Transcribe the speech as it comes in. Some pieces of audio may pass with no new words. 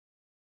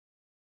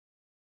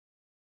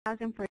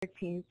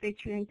2014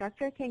 featuring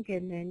Dr. Ken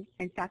Goodman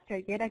and Dr.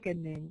 Yetta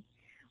Goodman.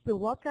 We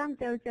welcome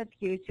those of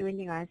you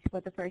joining us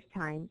for the first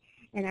time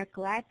and are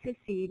glad to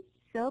see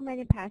so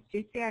many past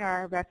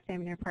GCLR web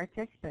seminar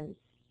participants.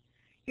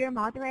 Your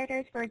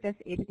moderators for this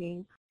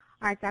evening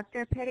are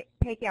Dr.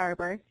 Peggy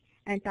Arbers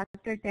and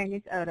Dr.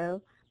 Dennis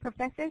Otto,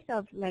 professors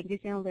of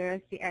language and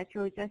literacy at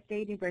Georgia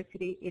State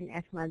University in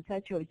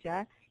Atlanta,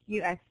 Georgia,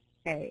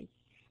 USA,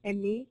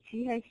 and me,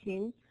 Ji-Hae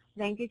Shin,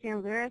 language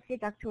and literacy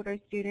doctoral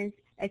students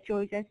at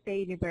Georgia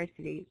State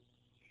University.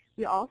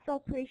 We also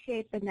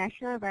appreciate the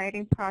National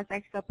Writing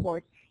Project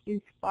support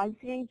in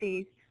sponsoring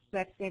these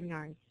web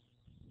seminars.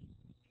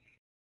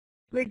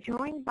 We're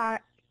joined by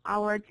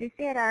our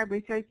GCLR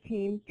research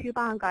team,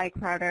 Tuban Guy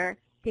Crowder,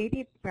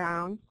 David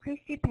Brown,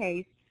 Christy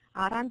Pace,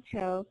 Adam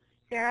Cho,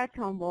 Sarah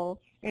Tombo,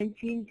 and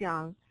Jin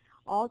Jung,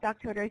 all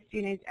doctoral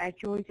students at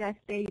Georgia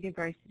State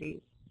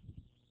University.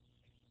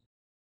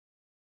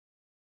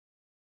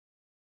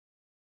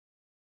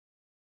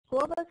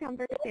 Global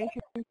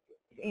Conversations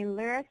in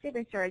Literacy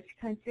Research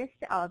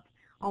consists of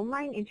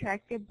online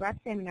interactive web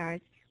seminars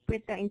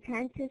with the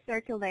intent to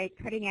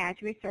circulate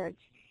cutting-edge research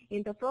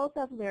in the fields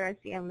of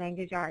literacy and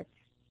language arts.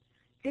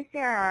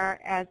 GCLR,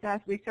 as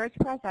a research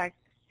project,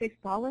 seeks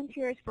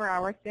volunteers for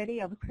our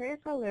study of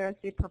critical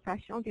literacy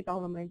professional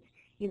development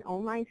in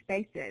online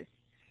spaces.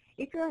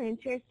 If you're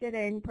interested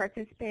in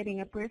participating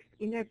in a brief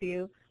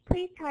interview,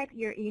 please type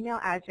your email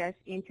address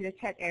into the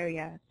chat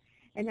area,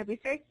 and a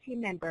research team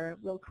member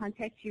will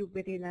contact you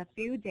within a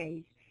few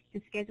days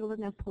to schedule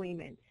an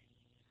appointment.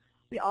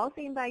 We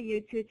also invite you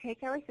to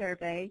take our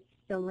survey.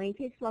 The link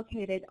is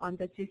located on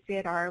the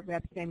GCLR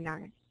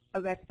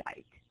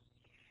website.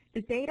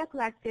 The data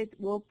collected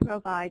will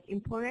provide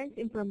important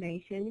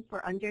information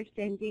for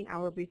understanding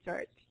our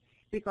research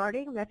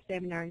regarding web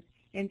seminars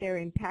and their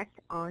impact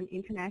on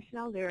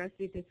international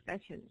literacy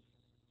discussions.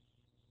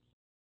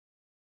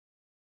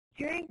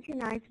 During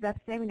tonight's web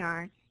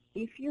seminar,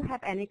 if you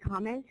have any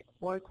comments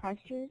or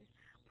questions,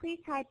 please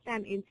type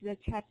them into the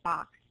chat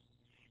box.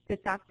 The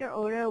Dr.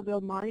 Otto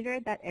will monitor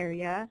that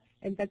area,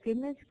 and the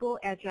Goodmans will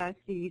address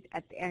these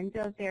at the end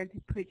of their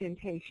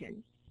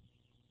presentation.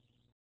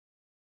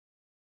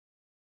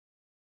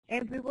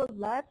 And we would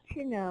love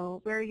to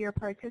know where you're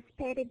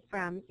participating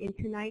from in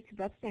tonight's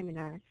web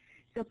seminar.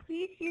 So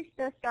please use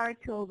the star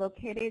tool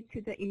located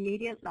to the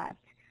immediate left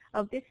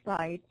of this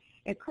slide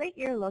and click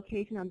your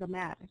location on the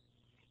map.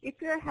 If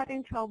you're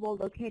having trouble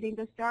locating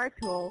the star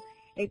tool,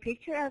 a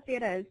picture of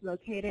it is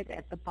located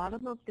at the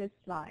bottom of this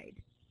slide.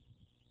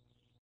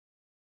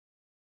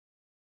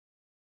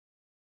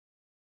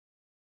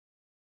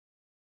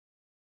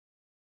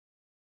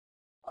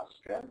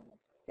 Australia.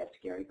 That's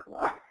Gary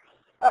Clark.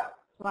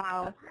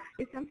 Wow.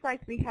 It seems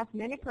like we have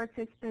many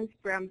participants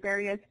from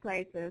various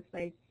places,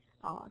 like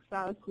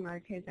South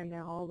America and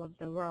then all of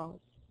the world.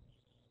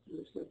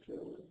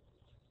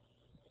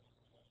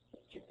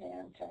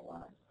 Japan,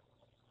 Taiwan.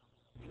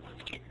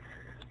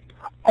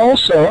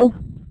 Also,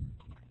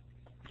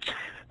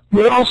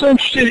 we're also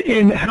interested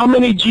in how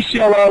many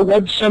GCLR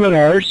web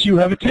seminars you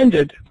have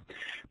attended.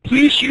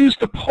 Please use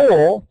the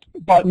poll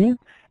button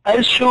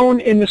as shown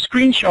in the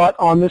screenshot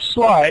on this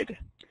slide.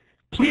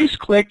 Please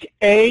click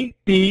A,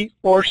 B,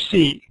 or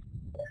C.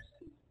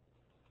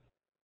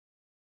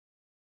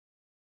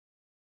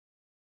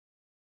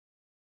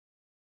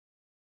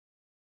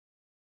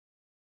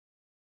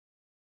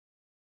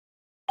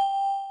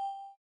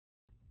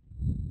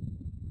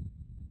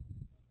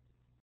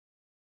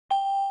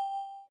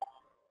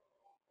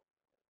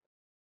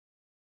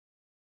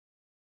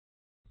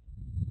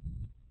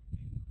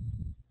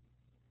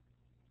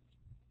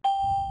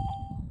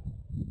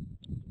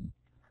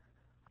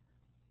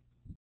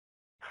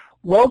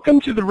 Welcome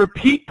to the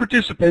repeat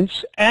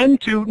participants and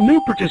to new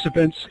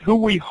participants who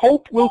we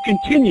hope will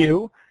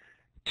continue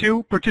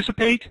to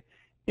participate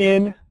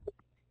in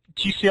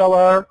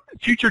future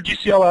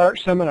GCLR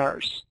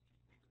seminars.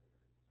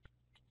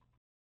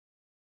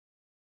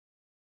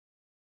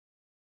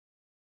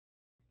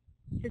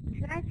 The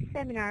tonight's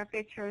seminar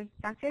features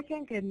Dr.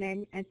 Ken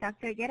Goodman and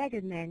Dr. Yetta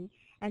Goodman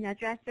and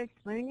addresses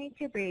learning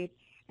to read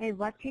and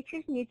what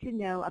teachers need to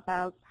know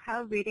about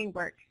how reading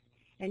works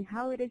and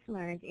how it is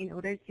learned in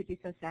order to be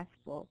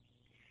successful.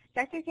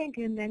 Dr. Ken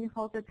Goodman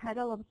holds the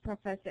title of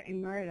Professor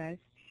Emeritus,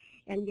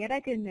 and Yetta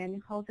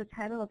Goodman holds the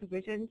title of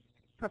Regents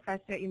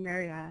Professor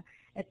Emerita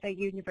at the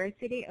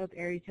University of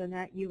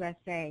Arizona,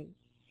 USA.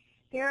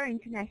 They are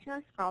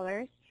international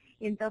scholars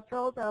in the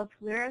field of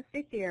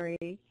literacy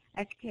theory,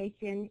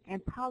 education,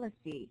 and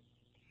policy.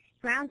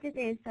 Grounded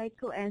in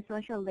psycho and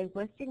social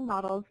linguistic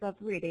models of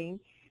reading,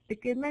 the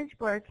Goodmans'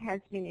 work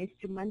has been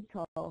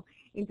instrumental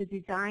in the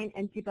design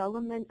and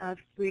development of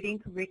reading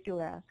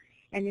curricula,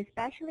 and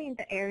especially in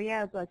the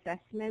area of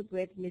assessment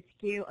with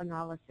mixed-cue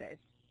analysis.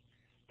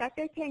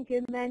 Dr. Ken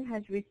Goodman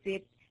has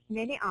received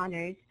many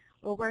honors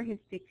over his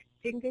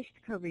distinguished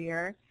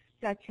career,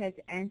 such as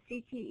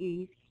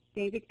NCTE's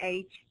David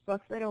H.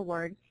 Russell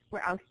Award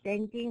for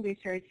Outstanding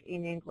Research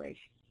in English.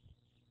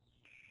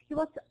 He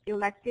was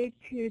elected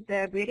to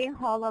the Reading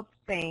Hall of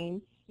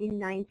Fame in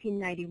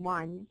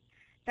 1991.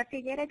 Dr.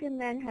 Yetta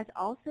Goodman has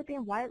also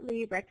been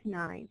widely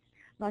recognized,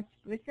 most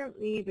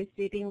recently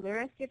receiving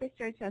Literacy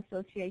Research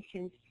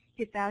Association's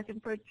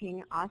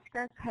 2014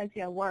 Oscar Cozy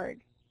Award.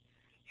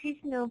 She's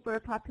known for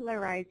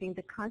popularizing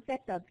the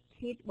concept of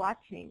kid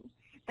watching,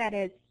 that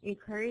is,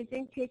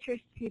 encouraging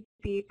teachers to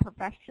be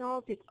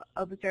professional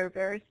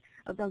observers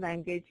of the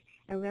language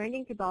and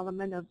learning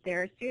development of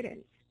their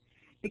students.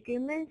 The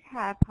Goodmans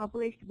have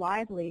published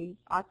widely,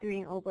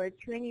 authoring over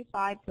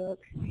 25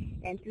 books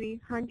and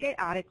 300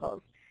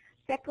 articles,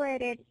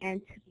 separately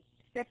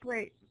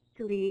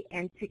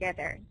and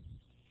together.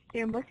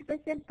 Their most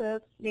recent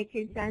book,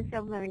 Making Sense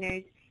of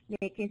Learners,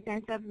 Making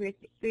Sense of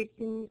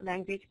Written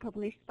Language,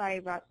 published by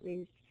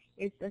Routledge,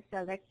 is the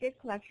selected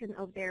collection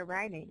of their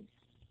writings.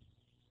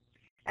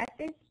 At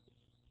this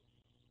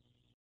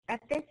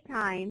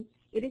time,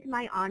 it is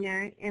my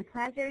honor and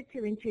pleasure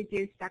to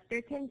introduce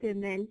Dr. Ken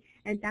Goodman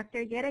and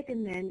Dr. Yetta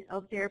Goodman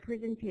of their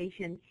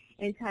presentation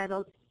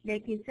entitled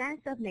Making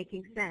Sense of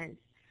Making Sense.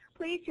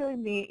 Please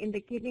join me in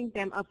giving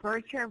them a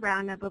virtual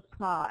round of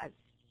applause.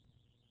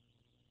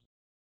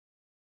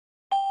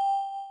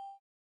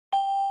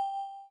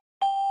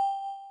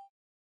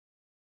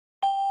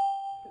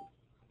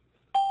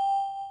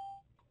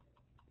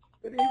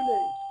 Good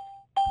evening.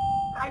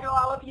 Hi to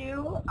all of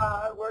you.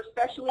 We're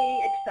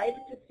especially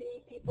excited to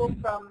see people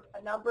from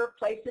a number of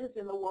places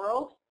in the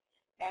world,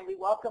 and we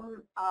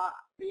welcome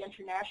the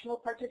international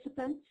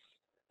participants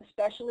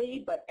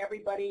especially, but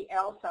everybody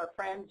else, our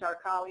friends, our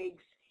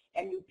colleagues,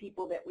 and new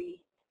people that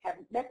we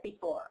haven't met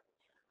before.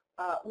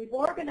 We've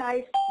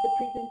organized the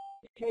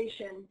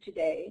presentation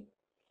today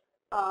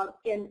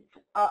in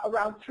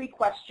around 3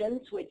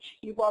 questions, which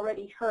you've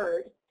already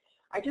heard.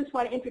 I just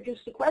want to introduce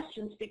the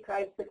questions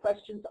because the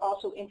questions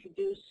also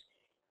introduce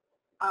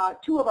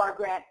 2 of our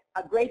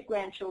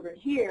great-grandchildren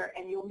here,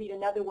 and you'll meet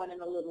another one in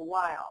a little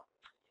while.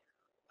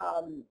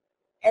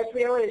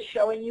 Ezreela is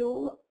showing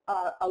you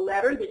a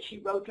letter that she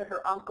wrote to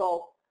her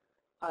uncle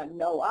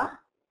Noah,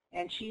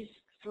 and she's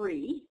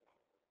 3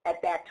 at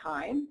that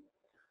time.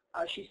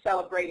 She's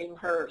celebrating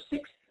her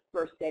 6th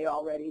birthday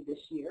already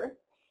this year.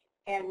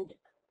 And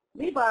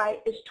Levi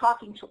is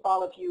talking to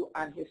all of you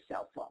on his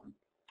cell phone.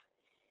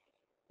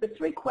 The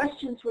 3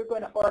 questions we're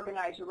going to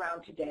organize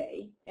around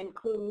today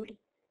include,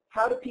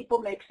 how do people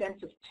make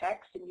sense of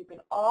text? And you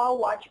can all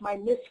watch my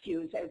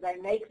miscues as I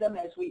make them,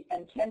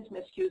 and Ken's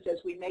miscues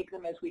as we make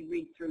them as we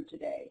read through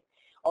today.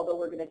 Although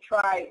we're going to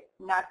try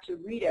not to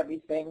read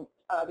everything,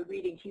 the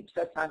reading keeps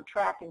us on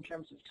track in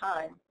terms of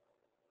time.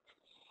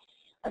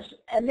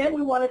 And then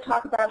we want to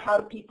talk about how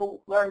do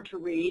people learn to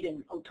read,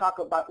 and we'll talk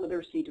about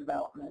literacy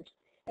development.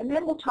 And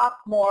then we'll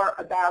talk more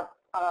about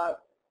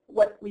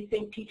what we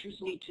think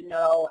teachers need to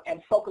know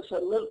and focus a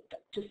little,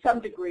 to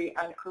some degree,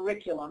 on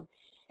curriculum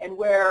and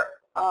where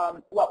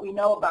what we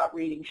know about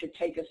reading should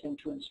take us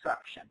into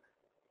instruction.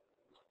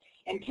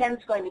 And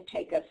Ken's going to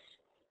take us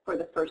for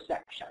the first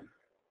section.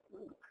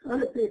 How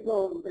do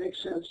people make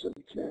sense of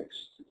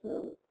text?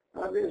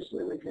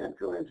 Obviously, we can't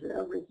go into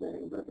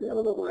everything, but we have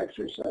a little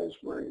exercise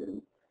for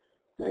you.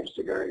 Thanks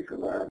to Gary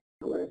Kalar,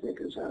 who I think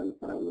is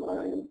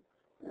online.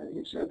 And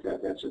he said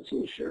that that's a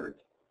T-shirt.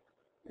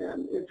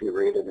 And if you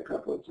read it a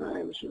couple of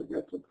times, you'll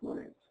get the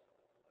point.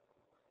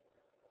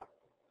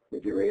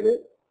 Did you read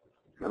it?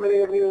 How many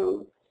of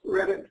you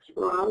read it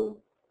wrong,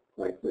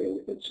 like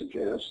it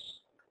suggests?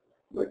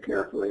 Look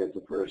carefully at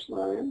the first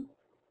line.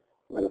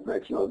 What if I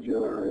told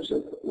you, or is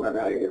it what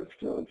I have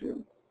told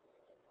you?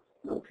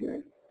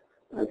 Okay.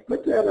 I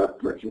put that up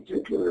for a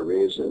particular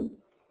reason.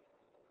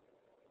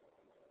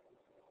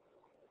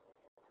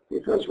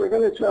 Because we're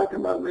going to talk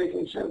about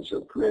making sense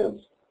of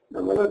print.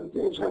 And one of the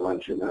things I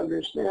want you to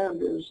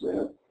understand is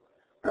that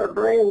our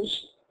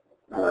brains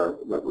are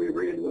what we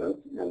read with,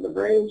 and the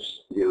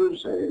brains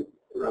use a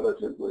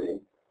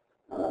relatively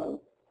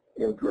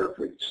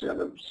imperfect set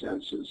of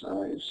senses,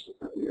 eyes,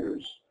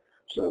 ears,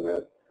 so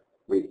that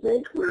we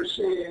think we're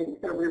seeing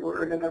every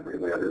word and every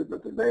letter,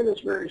 but the brain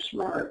is very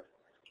smart.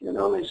 It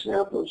only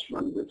samples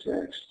from the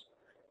text.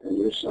 And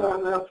you saw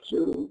enough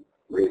to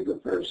read the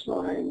first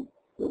line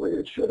the way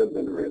it should have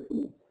been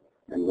written.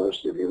 And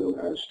most of you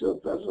are still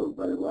puzzled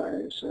by why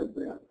I said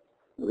that.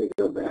 Let me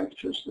go back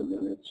just a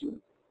minute to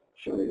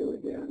show you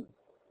again.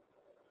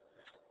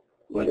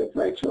 What if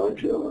I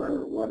told you,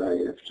 or what I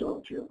have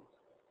told you?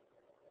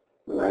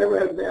 When I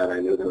read that, I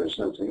knew there was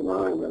something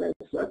wrong, but I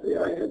thought the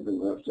I had been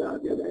left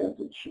out. Yet I had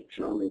to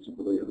show me to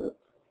believe it.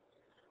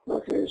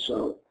 Okay,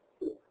 so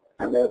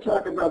I'm going to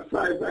talk about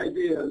 5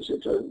 ideas.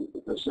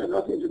 It's had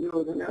nothing to do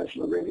with the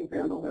National Reading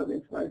Panel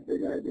having 5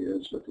 big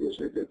ideas, but these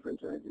are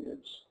different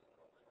ideas.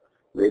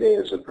 Reading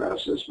is a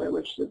process by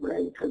which the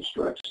brain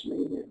constructs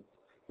meaning.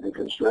 And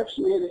constructs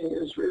meaning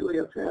is really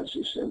a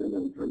fancy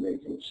synonym for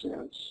making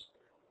sense.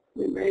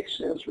 We make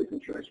sense, we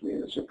construct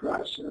meaning. It's a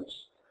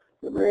process.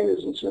 The brain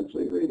isn't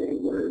simply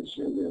reading words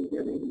and then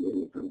getting the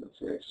meaning from the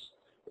text.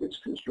 It's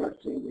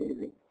constructing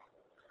meaning.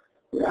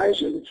 The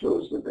eyes are the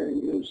tools the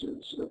brain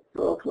uses.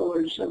 Paul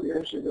Coolidge some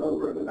years ago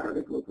wrote an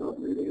article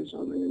called Reading is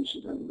Only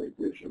Incidentally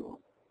Visual.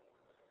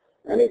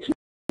 Any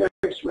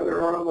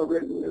whether oral or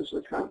written, is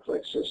a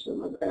complex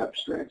system of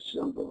abstract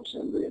symbols.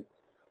 And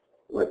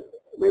what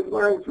we've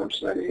learned from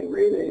studying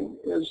reading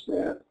is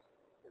that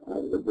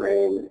the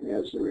brain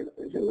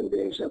human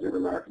beings have the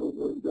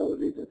remarkable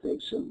ability to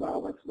think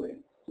symbolically,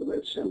 so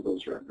that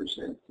symbols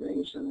represent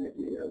things and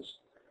ideas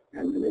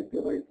and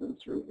manipulate them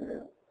through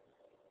that.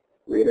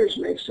 Readers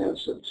make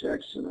sense of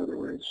text, in other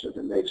words. So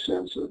to make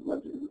sense of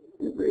what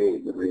you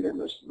read, the reader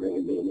must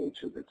bring meaning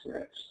to the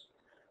text.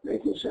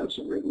 Making sense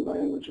of written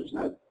language is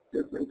not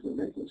different than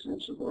making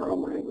sense of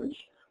oral language.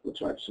 We'll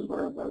talk some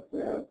more about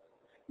that.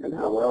 And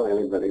how well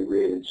anybody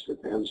reads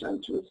depends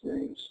on two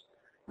things: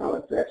 how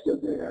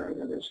effective they are,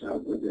 that is, how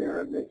good they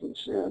are at making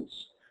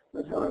sense,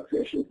 but how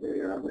efficient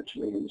they are, which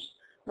means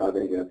how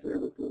they get there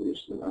with the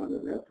least amount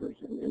of effort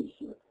and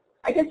input.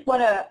 I just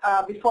want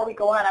to, before we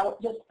go on, I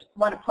just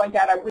want to point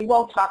out, we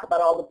won't talk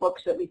about all the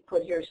books that we've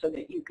put here so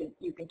that you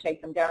can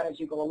take them down as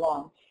you go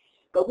along.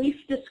 But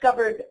we've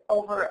discovered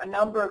over a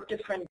number of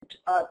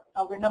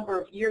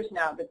years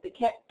now that the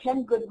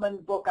Ken Goodman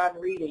book on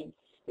reading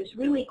is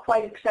really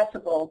quite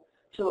accessible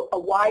to a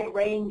wide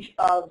range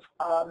of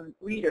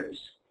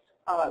readers.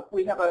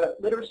 We have a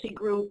literacy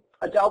group,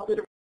 adult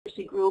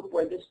literacy group,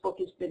 where this book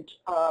has been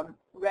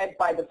read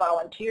by the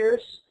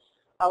volunteers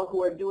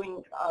who are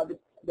doing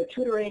the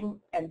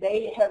tutoring, and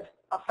they have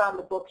found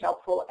the book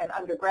helpful, and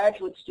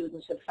undergraduate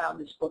students have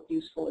found this book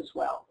useful as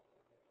well.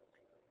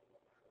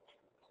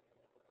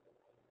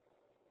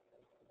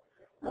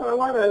 Now, I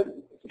want to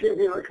give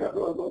you a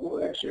couple of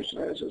little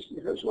exercises,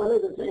 because one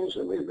of the things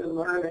that we've been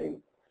learning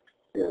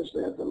is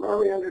that the more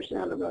we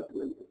understand about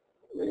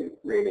the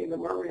reading, the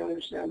more we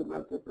understand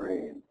about the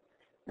brain.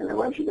 And I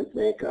want you to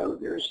think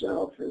of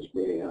yourself as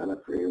being on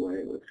a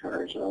freeway with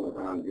cars all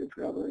around you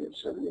traveling at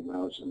 70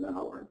 miles an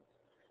hour.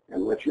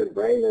 And what your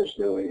brain is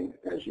doing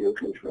as you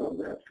control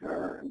that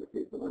car and the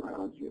people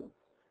around you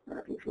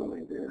are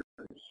controlling theirs.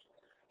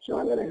 So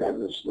I'm going to have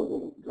this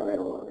little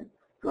dialogue.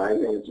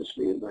 Driving at the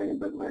speed lane,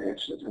 but my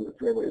exit and the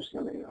freeway is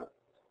coming up.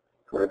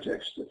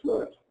 Cortex to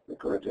foot. The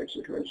cortex,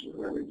 of course, is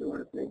where we do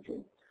our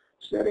thinking.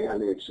 Steady on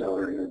the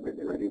accelerator, but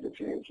get ready to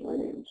change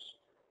lanes.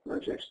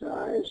 Cortex to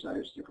eyes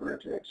to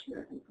cortex,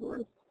 back and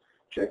forth.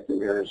 Check the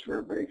mirrors for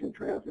a break in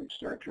traffic.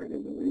 Start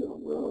turning the wheel.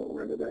 Whoa,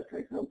 where did that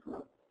guy come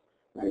from?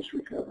 Nice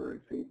recovery,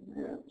 feet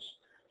and hands.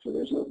 So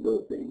there's a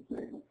looping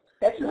thing.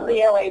 That's now,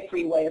 the LA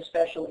freeway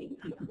especially.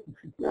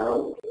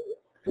 Now,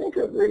 think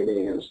of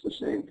reading as the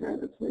same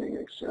kind of thing,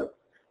 except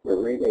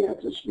we're reading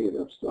at the speed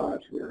of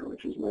thought here,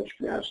 which is much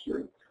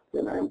faster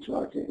than I'm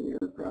talking.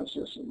 You're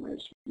processing my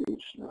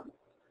speech now.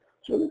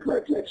 So the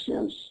cortex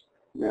sends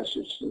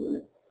message to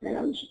the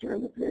hands,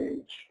 turn the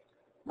page.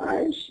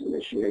 Eyes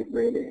initiate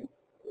reading,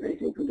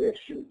 making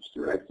predictions.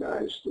 Direct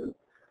eyes to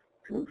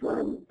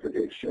confirm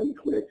prediction,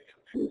 click,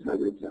 a few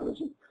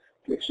 100,000.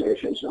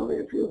 Fixation's only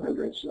a few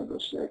hundredths of a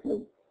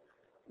second.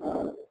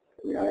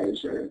 The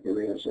eyes are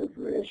giving us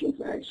information.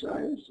 Thanks,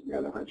 eyes. You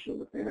got a hunch of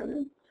the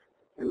pattern.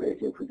 I'm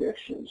making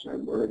predictions.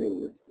 I'm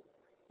wording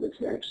the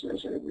text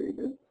as I read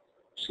it.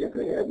 Skip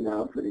ahead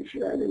now, pretty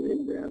sure I didn't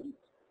read that.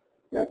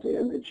 Got the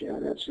image, yeah,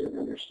 that's it,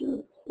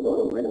 understood.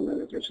 Oh, wait a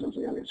minute, there's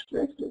something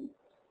unexpected.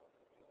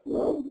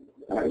 Well,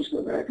 eyes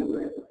go back and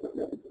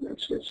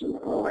that gets some,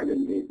 oh, I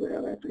didn't need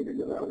that, I figured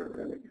it out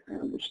already. I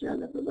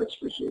understand that, but let's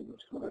proceed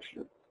with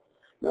caution.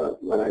 Now,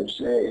 what I'm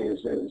saying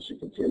is that it's a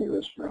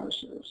continuous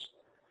process.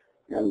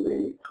 And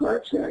the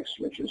cortex,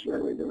 which is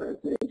where we do our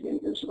thinking,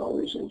 is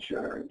always in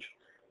charge.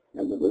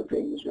 And the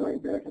looping is going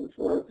back and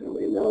forth, and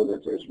we know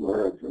that there's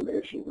more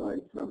information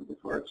going from the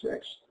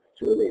cortex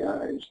to the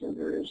eyes than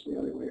there is the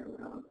other way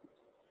around.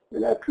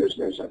 We're not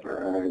prisoners of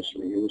our eyes,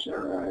 we use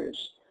our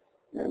eyes,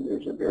 and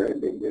there's a very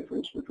big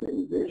difference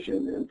between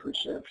vision and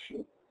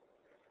perception.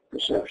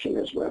 Perception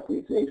is what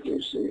we think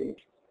we see,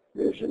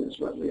 vision is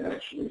what we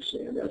actually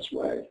see, and that's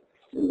why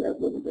in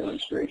that little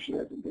demonstration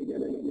at the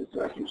beginning, you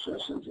thought you saw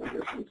something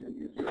different than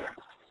you did.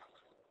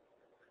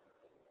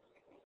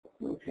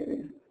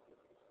 Okay.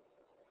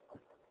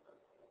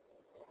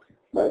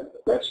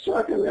 But let's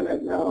talk a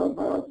minute now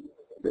about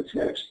the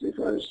text,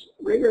 because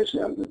readers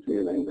have the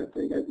feeling that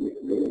they get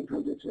meaning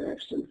from the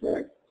text. In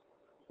fact,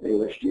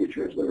 English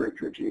teachers,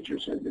 literature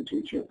teachers have been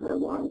teaching for a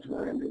long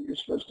time that you're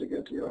supposed to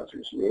get the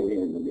author's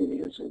meaning, and the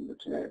meaning is in the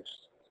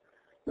text.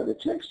 But a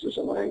text is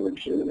a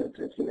language unit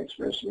that can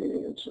express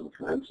meaning in some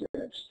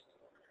context.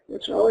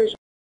 It's always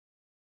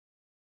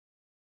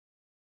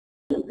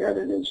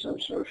embedded in some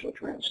social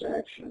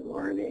transaction,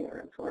 warning or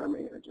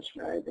informing or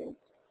describing.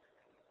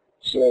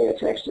 Seeing a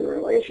text in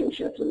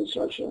relationship to the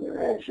social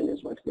interaction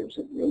is what gives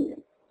it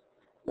meaning.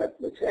 But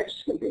the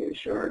text can be as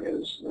short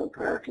as no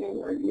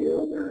parking or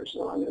yield, or as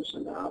long as a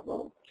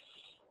novel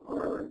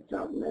or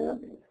Downton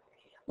Abbey.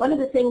 One of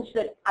the things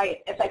that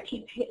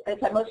as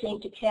I'm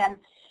listening to Ken,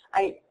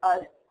 I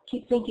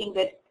keep thinking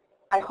that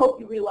I hope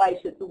you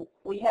realize that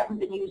we haven't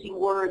been using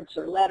words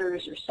or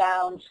letters or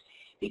sounds,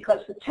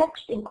 because the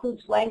text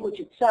includes language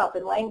itself,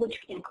 and language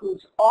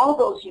includes all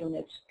those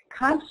units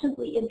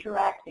constantly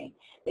interacting.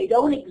 They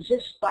don't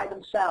exist by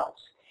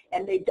themselves,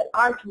 and they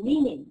aren't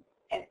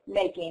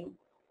meaning-making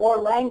or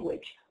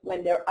language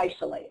when they're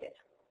isolated.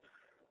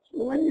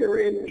 When you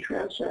read and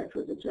transact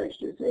with the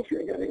text, you think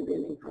you're getting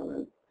meaning from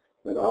it,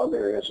 but all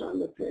there is on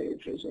the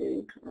page is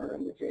ink, or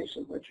in the case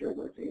of what you're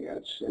looking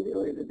at,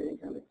 simulated ink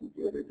on a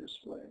computer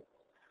display.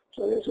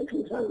 So there's a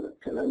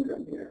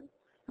conundrum here.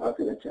 How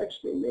can a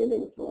text be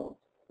meaningful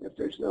if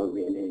there's no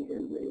meaning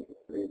in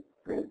the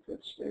print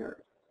that's there?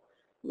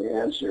 The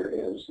answer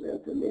is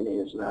that the meaning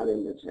is not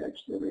in the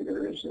text. The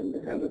reader is in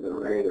the head of the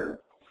writer,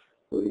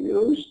 who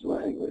used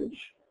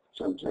language,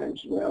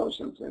 sometimes well,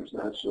 sometimes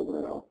not so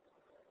well.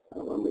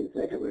 When we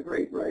think of a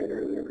great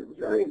writer, they're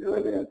very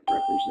good at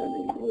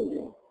representing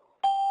meaning.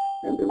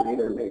 And the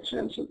reader makes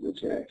sense of the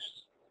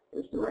text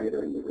if the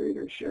writer and the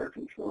reader share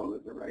control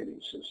of the writing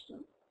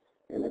system.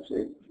 And if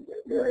they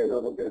vary a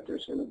little bit,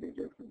 there's going to be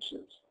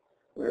differences.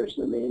 Where's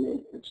the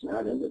meaning? It's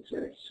not in the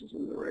text, it's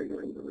in the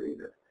writer and the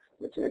reader.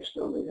 The text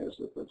only has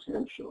the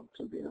potential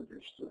to be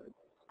understood.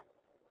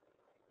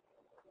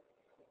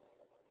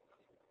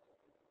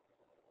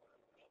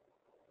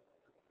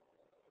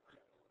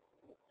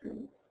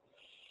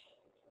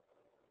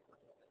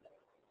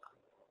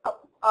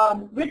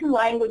 Written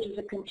language is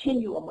a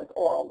continuum with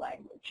oral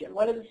language, and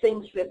one of the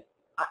things that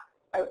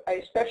I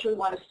especially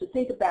want us to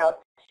think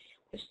about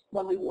is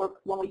when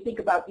we think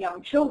about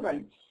young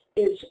children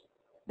is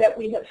that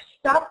we have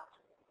stopped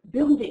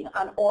building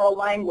on oral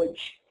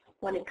language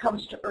when it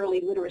comes to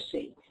early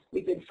literacy.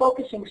 We've been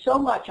focusing so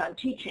much on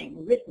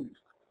teaching written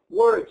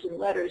words and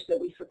letters that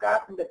we've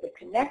forgotten that the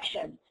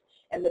connection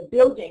and the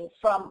building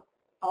from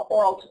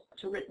oral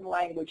to written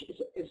language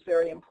is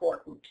very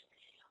important.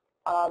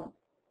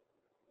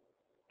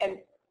 And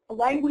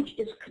language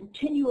is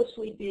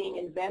continuously being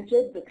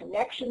invented. The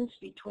connections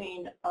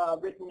between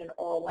written and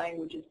oral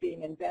language is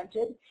being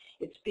invented.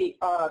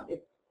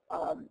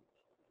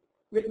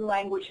 Written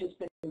language has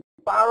been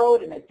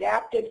borrowed and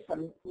adapted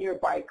from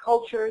nearby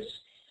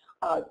cultures.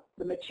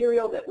 The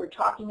material that we're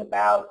talking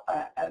about,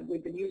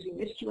 we've been using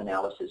miscue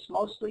analysis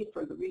mostly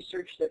for the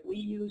research that we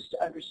use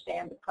to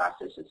understand the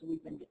processes.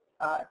 We've been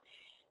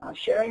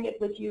sharing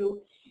it with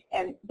you.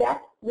 And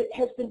that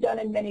has been done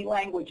in many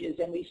languages,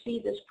 and we see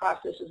this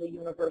process as a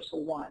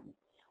universal one.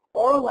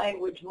 Oral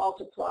language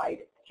multiplied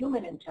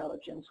human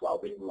intelligence, while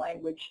written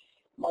language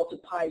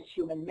multiplies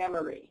human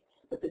memory.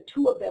 But the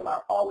two of them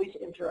are always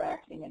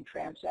interacting and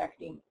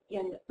transacting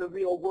in the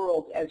real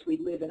world as we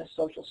live in a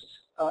social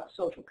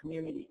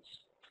communities.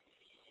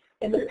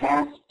 In the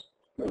past,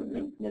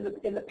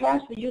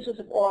 the uses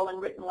of oral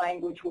and written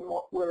language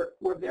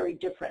were very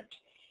different.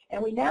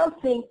 And we now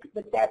think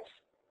that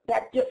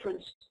that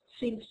difference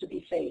seems to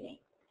be fading.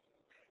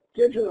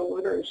 Digital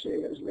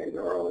literacy has made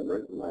oral and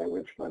written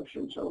language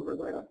functions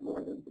overlap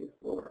more than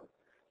before.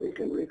 We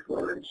can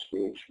record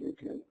speech, we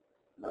can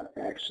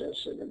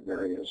access it in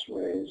various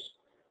ways.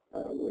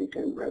 We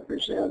can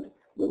represent,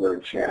 the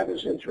word chat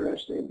is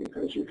interesting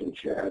because you can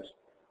chat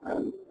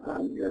on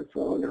your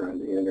phone or on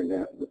the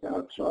internet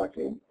without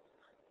talking,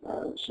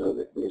 so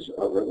that these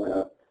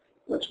overlap.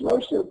 What's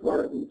most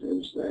important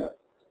is that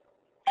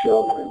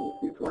children,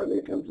 before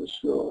they come to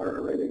school, are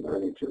already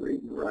learning to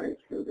read and write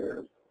through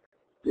their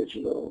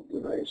digital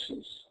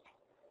devices.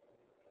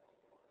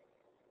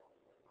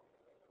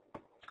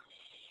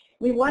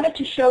 We wanted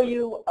to show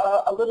you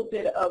a little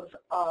bit of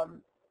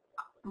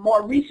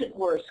more recent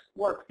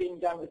work being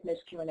done with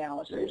miscue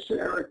analysis. There's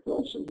Eric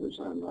Wilson, who's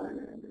online,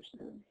 I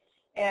understand.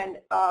 And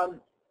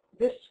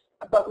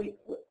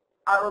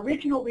our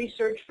original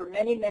research for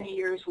many, many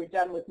years were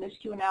done with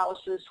miscue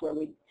analysis, where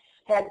we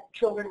had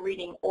children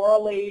reading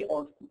orally,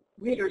 or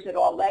readers at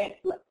all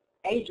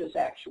ages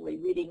actually,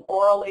 reading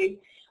orally,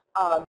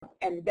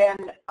 and then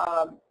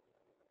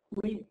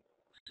we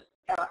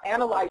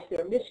analyzed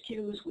their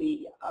miscues.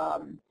 We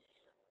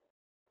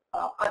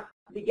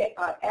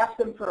asked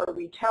them for a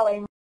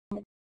retelling.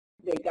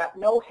 They got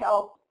no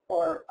help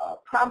or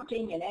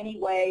prompting in any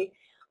way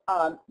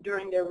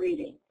during their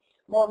reading.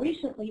 More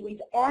recently,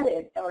 we've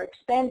added or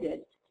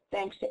expanded,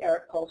 thanks to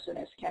Eric Polson,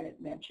 as Kenneth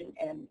mentioned,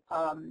 and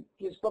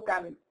his book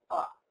on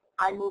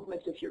eye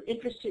movements. If you're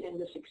interested in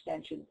this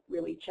extension,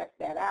 really check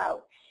that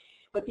out.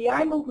 But the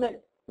eye movement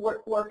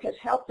work has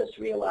helped us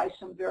realize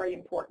some very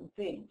important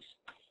things.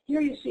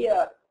 Here you see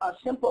a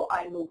simple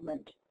eye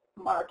movement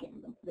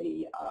marking.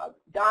 The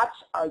dots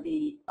are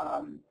the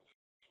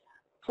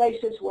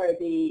places where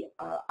the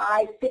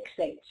eye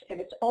fixates,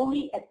 and it's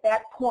only at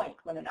that point,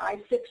 when an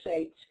eye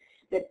fixates,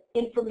 that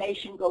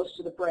information goes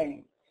to the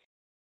brain.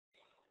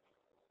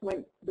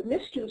 When the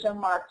miscues are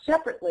marked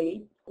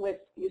separately, with,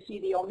 you see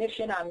the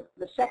omission on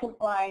the second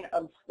line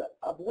of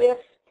with,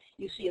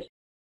 you see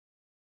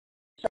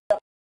a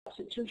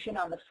substitution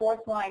on the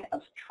fourth line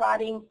of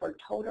trotting for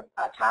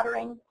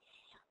tottering,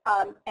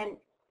 and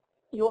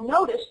you'll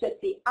notice that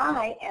the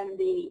eye and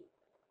the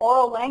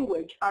oral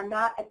language are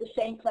not at the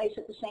same place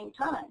at the same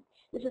time.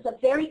 This is a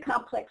very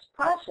complex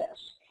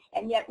process,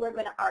 and yet we're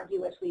going to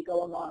argue as we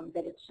go along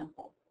that it's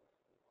simple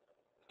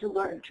to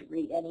learn to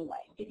read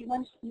anyway. Did you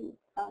want to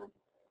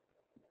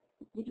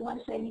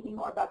say anything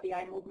more about the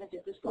eye movement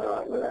at this point?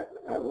 Well, what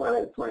I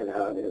want to point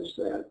out is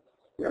that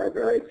There are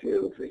very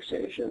few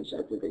fixations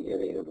at the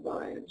beginning of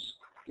lines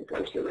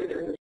because the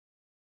reader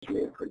has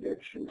made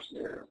predictions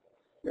there.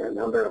 There are a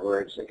number of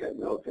words that get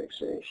no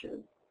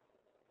fixation.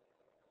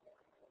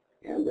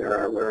 And there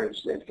are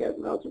words that get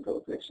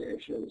multiple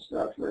fixations.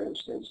 Now, for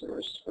instance, there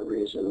was a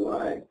reason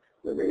why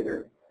the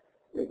reader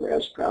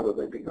regressed,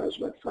 probably because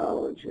what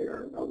followed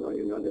here, although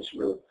you notice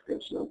roof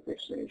gets no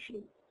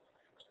fixation.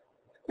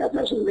 That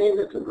doesn't mean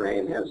that the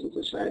brain hasn't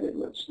decided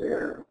what's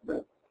there,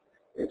 but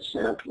it's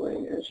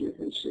sampling, as you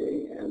can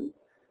see, and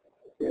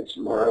it's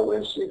more or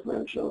less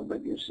sequential,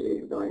 but you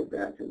see going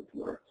back and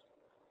forth.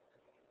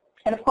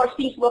 And of course,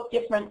 these look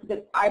different.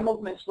 The eye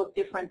movements look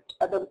different.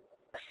 The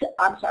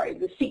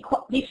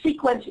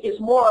sequence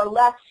is more or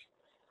less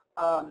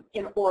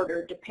in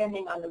order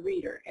depending on the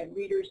reader. And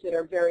readers that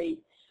are very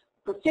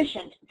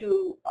proficient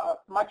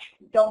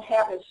don't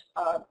have as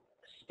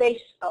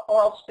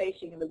oral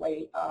spacing in the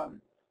way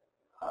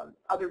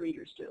other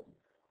readers do.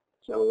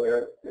 So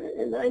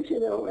in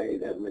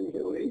 1908, Edmund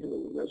Huey,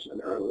 who was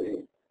an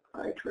early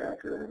eye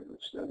tracker who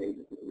studied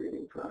the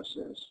reading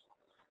process,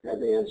 had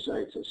the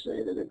insight to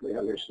say that if we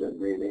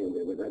understood reading,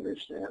 we would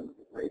understand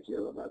a great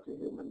deal about the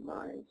human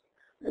mind.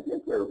 I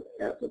think we're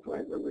at the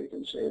point where we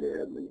can say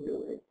to Edmund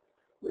Huey,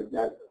 we've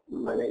got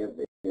many of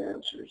the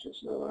answers.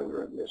 It's no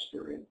longer a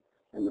mystery.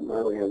 And the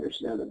more we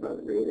understand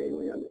about reading,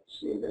 we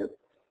see that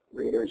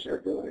readers are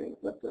doing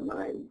what the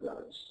mind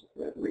does,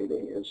 that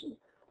reading is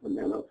a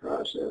mental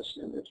process,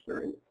 and it's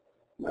very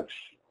much,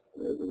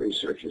 the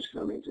research is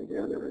coming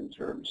together in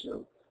terms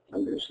of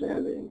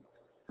understanding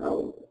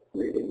how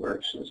reading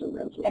works as a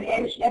mental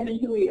process. And Edmund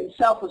Huey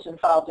himself was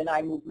involved in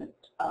eye movement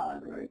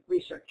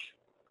research.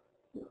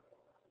 Yeah.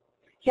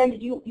 Ken,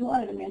 did you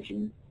wanted to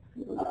mention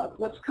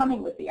what's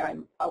coming with the eye,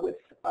 with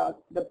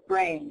the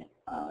brain?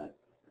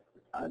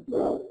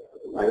 Well,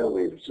 why don't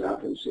we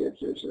stop and see if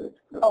there's a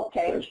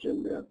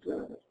question that...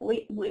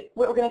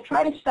 We're going to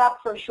try to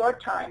stop for a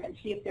short time and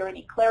see if there are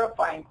any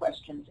clarifying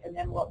questions, and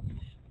then we'll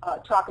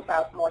talk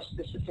about more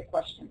specific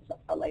questions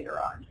later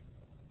on.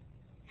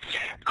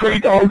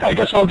 Great. I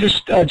guess I'll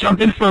just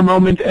jump in for a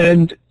moment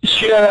and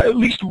share at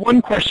least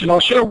one question. I'll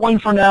share one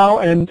for now,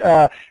 and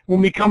when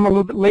we come a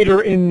little bit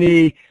later in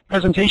the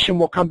presentation,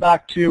 we'll come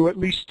back to at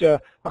least a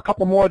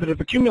couple more that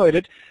have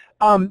accumulated.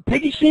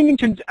 Peggy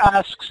Seamington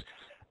asks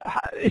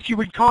if you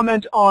would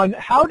comment on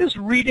how does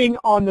reading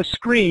on the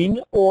screen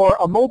or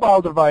a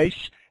mobile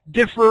device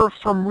differ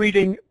from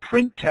reading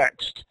print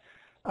text?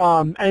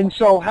 And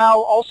so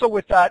also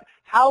with that,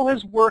 how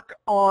has work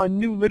on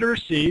new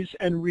literacies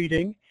and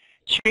reading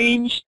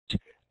changed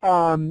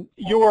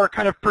your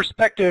kind of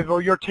perspective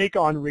or your take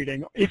on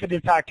reading, if it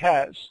in fact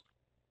has?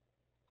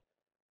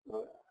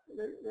 Well,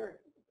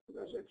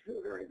 those are two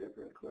very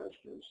different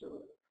questions.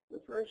 So the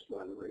first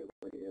one really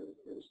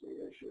is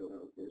the issue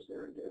of, is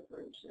there a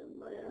difference in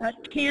my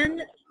answer?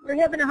 Ken,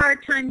 we're having a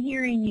hard time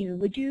hearing you.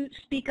 Would you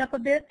speak up a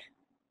bit?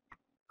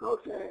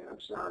 Okay, I'm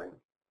sorry.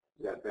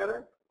 Is that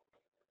better?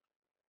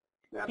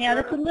 That's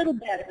a little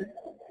better.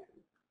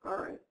 All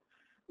right.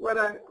 What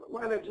I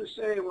wanted to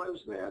say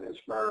was that as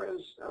far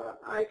as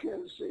I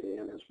can see,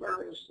 and as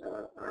far as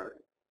our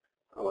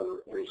own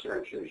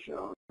research has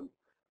shown,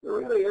 there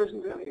really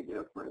isn't any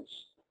difference.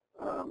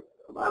 A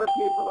lot of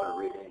people are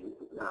reading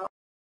now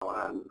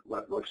on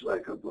what looks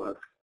like a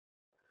book,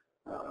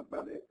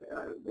 but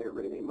they're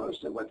reading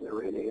most of what they're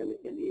reading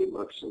in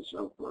e-books and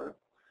so forth.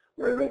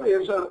 There really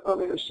is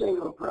only a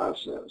single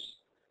process.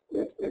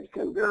 It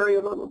can vary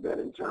a little bit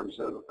in terms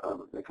of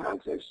the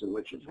context in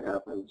which it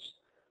happens,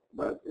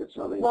 but it's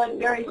only... Well, it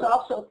varies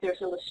also if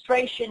there's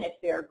illustration, if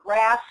there are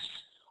graphs,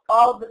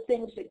 all of the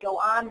things that go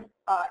on,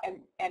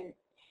 and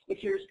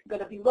if you're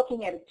going to be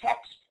looking at a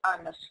text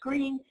on the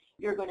screen,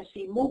 you're going to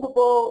see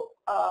movable,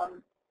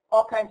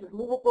 all kinds of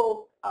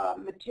movable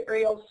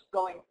materials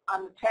going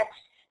on the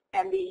text,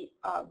 and the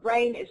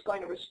brain is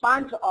going to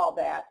respond to all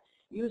that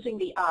using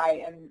the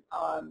eye and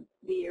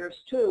the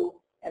ears too,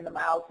 and the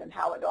mouth, and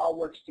how it all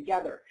works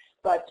together.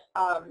 But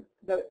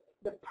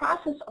the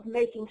process of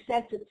making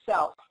sense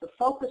itself, the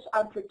focus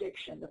on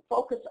prediction, the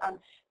focus on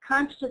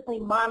constantly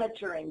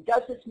monitoring,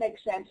 does this make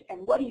sense,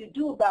 and what do you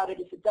do about it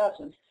if it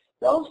doesn't,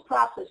 those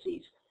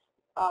processes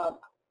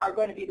are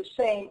going to be the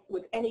same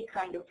with any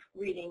kind of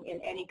reading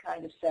in any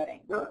kind of setting.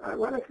 Well, I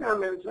want to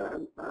comment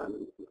on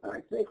I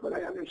think what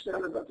I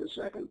understand about the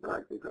second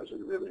part, because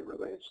it really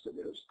relates to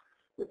this.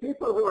 The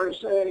people who are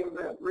saying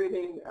that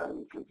reading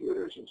on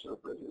computers and so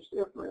forth is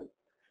different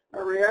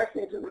are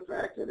reacting to the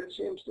fact that it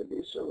seems to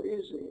be so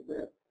easy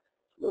that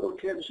little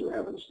kids who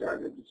haven't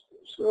started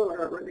school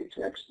are already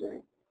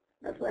texting.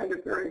 I find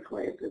it very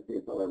quaint that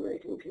people are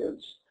making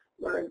kids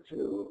learn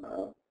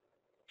to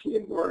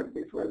keyboard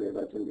before they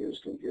let them use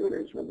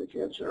computers when the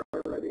kids are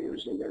already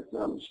using their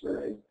thumbs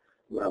very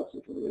well to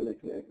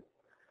communicate.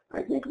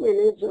 I think we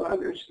need to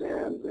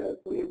understand that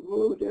we've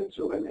moved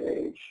into an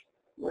age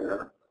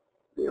where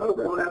the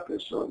overlap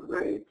is so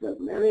great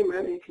that many,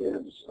 many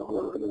kids all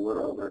over the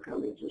world are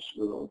coming to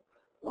school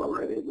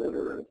already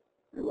literate.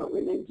 And what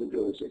we need to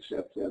do is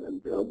accept that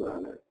and build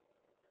on it.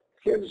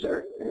 Kids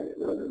are,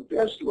 the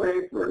best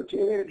way for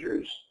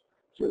teenagers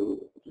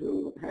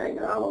to hang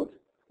out.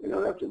 They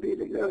don't have to be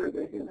together.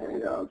 They can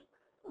hang out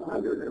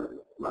 100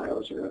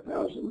 miles or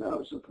 1,000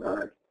 miles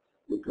apart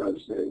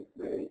because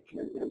they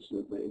can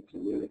instantly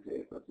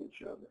communicate with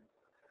each other.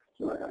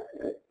 So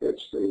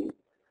it's the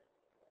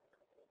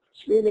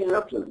speeding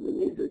up of the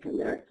need to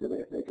connect that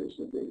I think is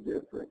the big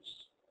difference.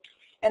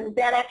 And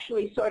that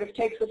actually sort of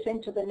takes us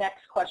into the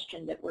next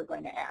question that we're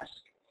going to ask.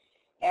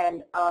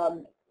 And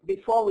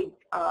before we,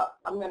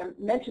 I'm going to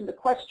mention the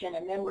question,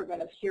 and then we're going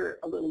to hear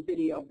a little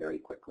video very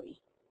quickly.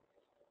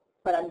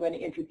 But I'm going to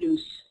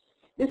introduce,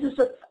 this is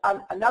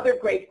another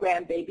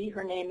great-grandbaby.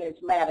 Her name is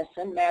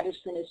Madison.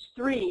 Madison is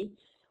 3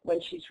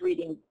 when she's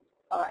reading,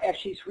 as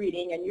she's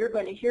reading, and you're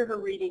going to hear her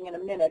reading in a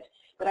minute.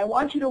 But I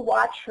want you to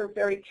watch her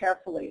very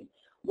carefully.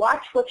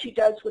 Watch what she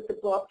does with the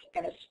book,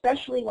 and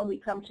especially when we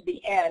come to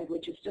the end,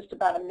 which is just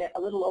about a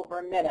little over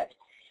a minute,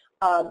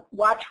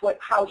 watch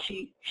how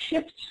she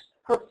shifts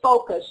her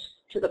focus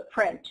to the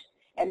print,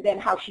 and then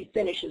how she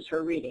finishes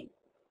her reading.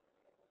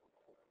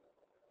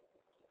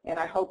 And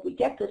I hope we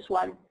get this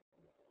one.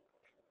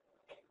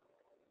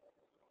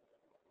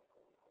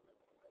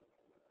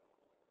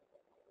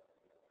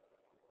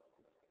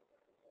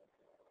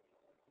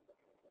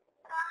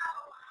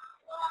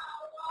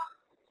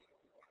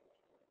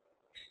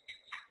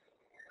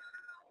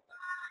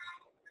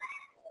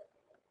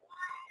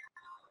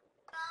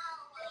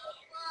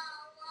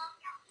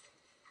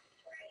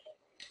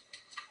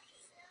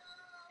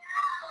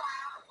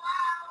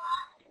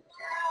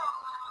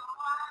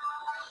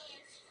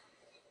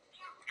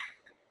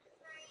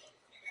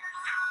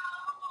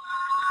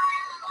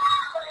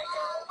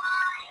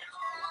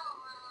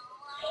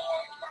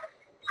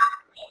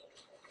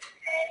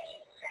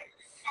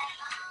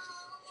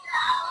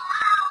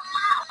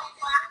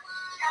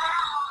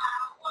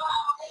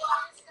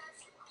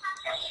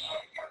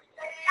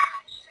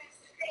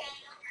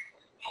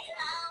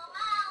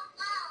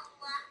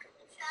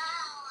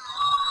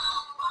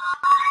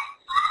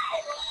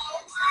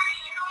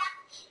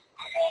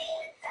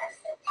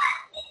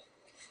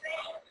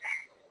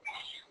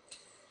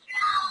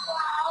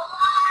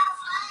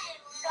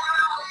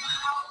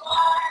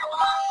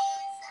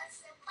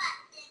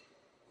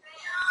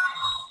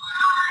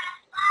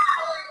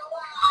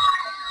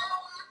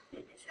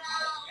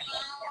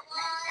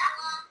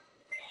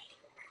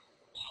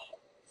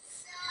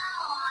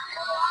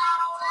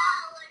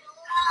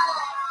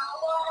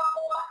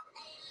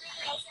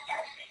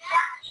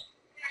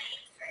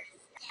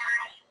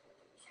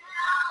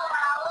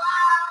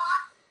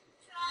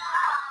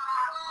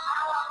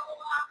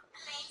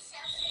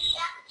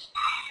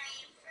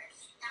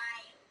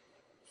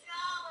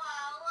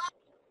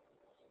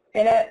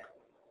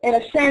 In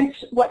a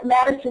sense, what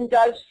Madison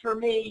does for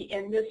me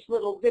in this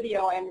little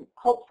video, and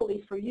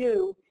hopefully for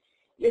you,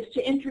 is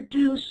to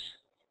introduce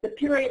the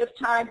period of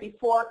time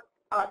before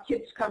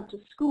kids come to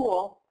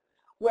school,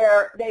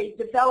 where they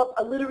develop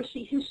a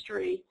literacy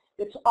history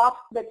that's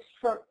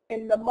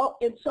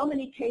in so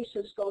many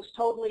cases goes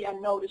totally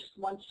unnoticed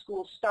once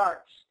school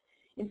starts.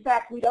 In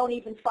fact, we don't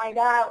even find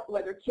out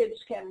whether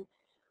kids can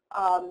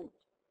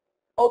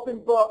open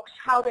books,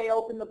 how they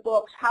open the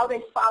books, how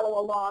they follow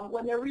along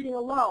when they're reading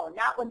alone,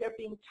 not when they're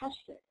being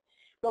tested.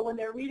 But when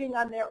they're reading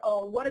on their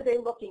own, what are they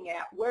looking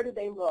at? Where do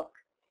they look?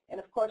 And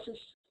of course, this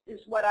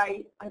is what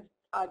I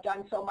have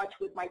done so much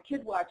with my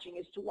kid watching,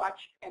 is to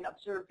watch and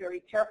observe very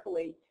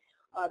carefully.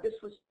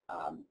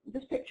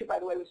 This picture, by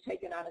the way, was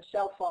taken on a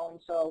cell phone,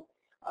 so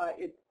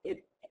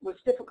it was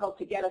difficult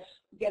to get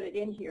it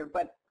in here.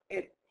 But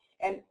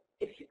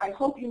I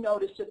hope you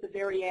noticed at the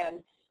very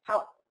end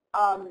how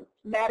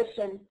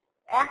Madison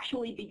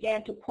actually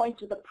began to point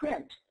to the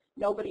print.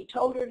 Nobody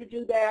told her to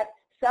do that.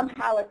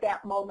 Somehow at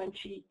that moment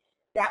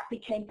that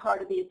became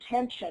part of the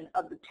attention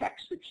of the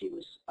text that she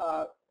was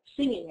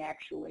singing,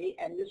 actually,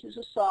 and this is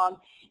a song,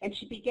 and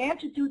she began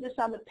to do this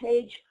on the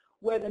page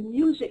where the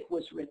music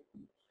was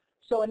written.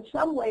 So in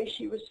some way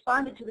she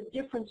responded to the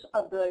difference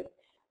of the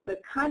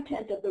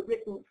content of the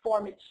written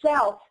form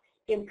itself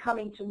in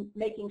coming to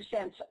making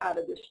sense out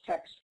of this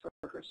text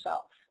for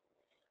herself.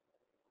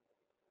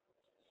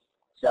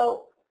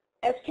 So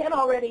as Ken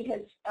already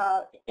has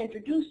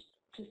introduced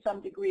to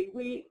some degree,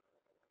 we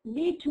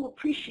need to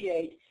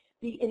appreciate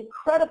the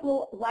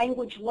incredible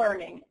language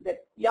learning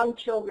that young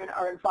children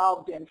are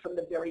involved in from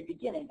the very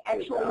beginning.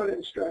 Actually, without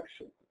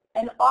instruction.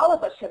 And all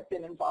of us have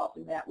been involved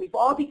in that. We've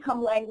all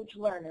become language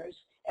learners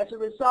as a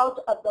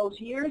result of those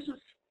years of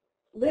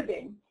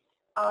living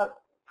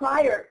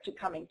prior to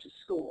coming to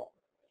school.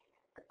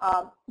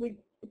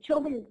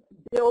 Children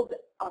build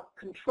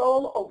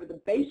control over the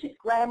basic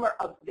grammar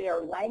of their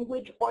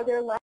language or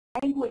their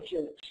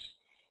languages.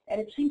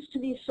 And it seems to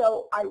me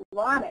so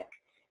ironic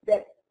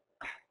that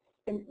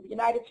in the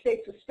United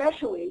States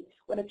especially,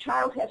 when a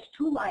child has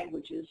 2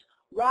 languages,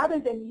 rather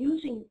than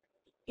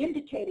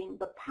indicating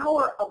the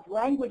power of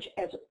language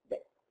as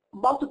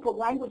multiple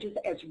languages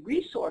as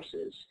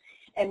resources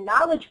and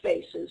knowledge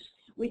bases,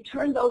 we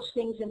turn those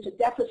things into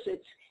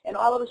deficits, and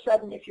all of a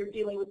sudden if you're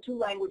dealing with 2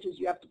 languages,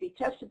 you have to be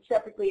tested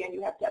separately and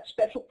you have to have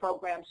special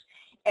programs,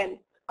 and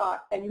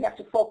you have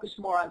to focus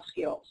more on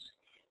skills.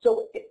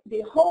 So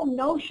the whole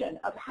notion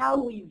of how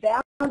we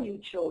value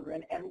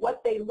children and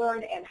what they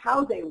learn and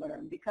how they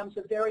learn becomes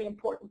a very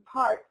important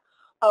part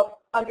of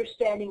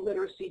understanding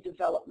literacy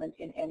development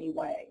in any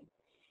way.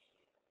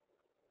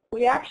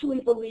 We actually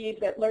believe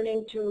that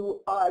learning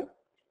to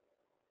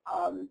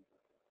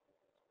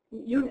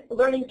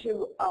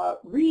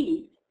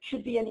read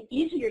should be an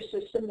easier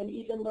system than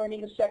even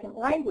learning a second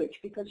language,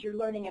 because you're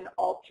learning an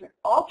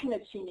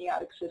alternate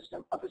semiotic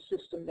system of a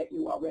system that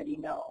you already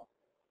know.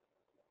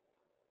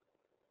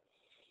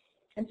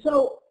 And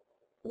so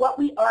what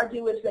we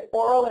argue is that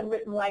oral and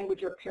written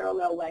language are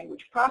parallel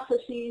language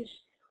processes.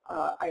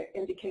 I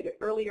indicated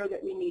earlier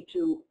that we need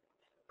to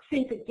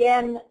think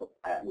again.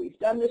 We've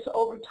done this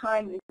over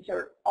time.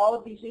 All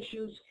of these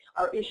issues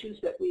are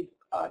issues that we've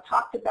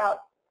talked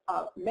about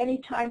many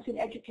times in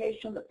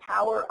education, the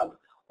power of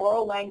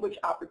oral language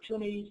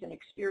opportunities and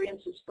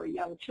experiences for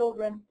young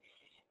children,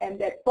 and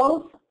that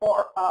both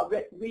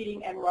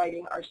reading and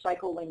writing are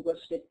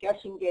psycholinguistic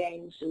guessing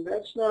games. And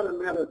that's not a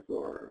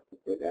metaphor.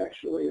 It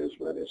actually is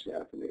what is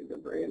happening. The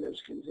brain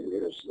is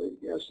continuously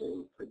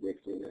guessing,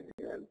 predicting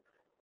ahead,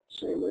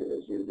 same way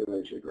as you do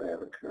as you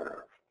drive a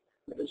car.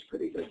 But it's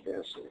pretty good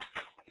guessing.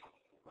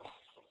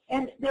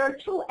 And there are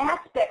two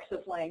aspects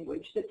of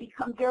language that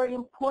become very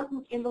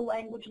important in the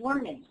language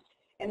learning.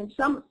 And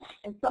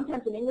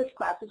sometimes in English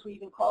classes we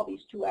even call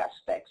these two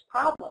aspects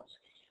problems.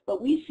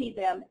 But we see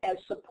them as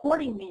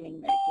supporting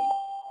meaning making,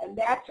 and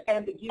that's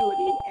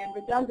ambiguity and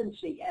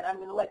redundancy. And I'm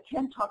going to let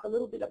Ken talk a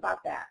little bit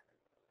about that.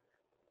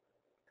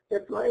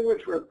 If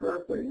language were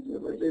perfect,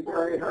 it would be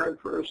very hard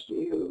for us to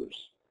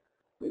use.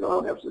 We'd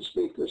all have to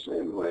speak the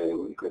same way.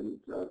 We couldn't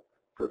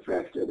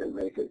perfect it and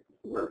make it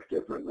work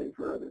differently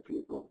for other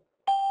people.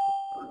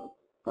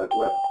 But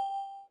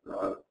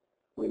what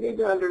we need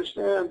to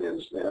understand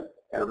is that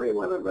every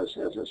one of us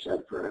has a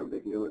set for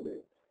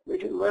ambiguity. We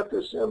can let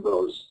the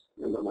symbols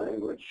in the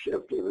language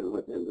shift even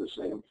within the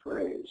same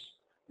phrase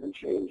and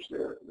change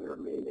their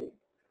meaning.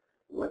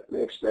 What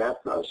makes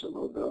that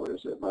possible, though,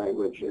 is that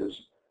language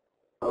is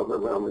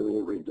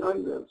overwhelmingly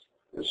redundant.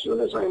 As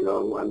soon as I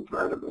know one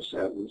part of a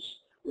sentence,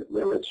 it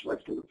limits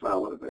what can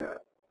follow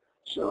that.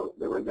 So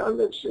the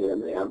redundancy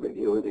and the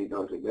ambiguity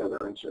go together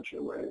in such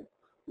a way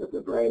that the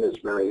brain is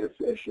very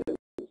efficient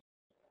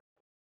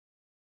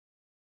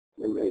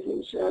in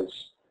making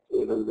sense,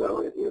 even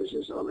though it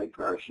uses only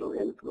partial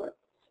input.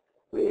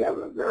 We have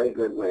a very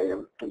good way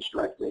of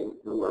constructing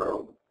the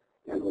world,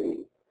 and we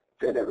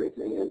fit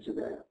everything into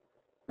that.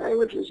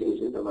 Language is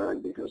easy to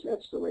learn because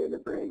that's the way the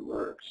brain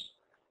works.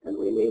 And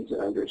we need to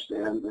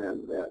understand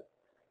then that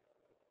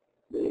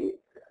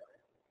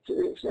to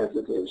the extent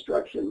that the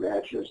instruction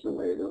matches the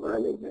way the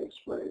learning takes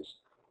place,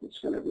 it's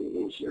going to be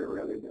easier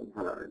rather than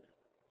hard.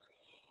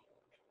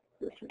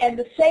 And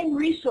the same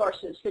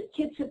resources that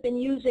kids have been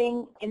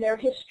using in their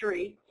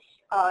history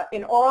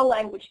in oral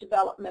language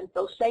development,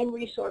 those same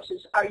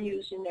resources are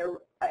used in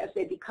as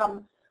they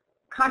become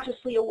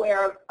consciously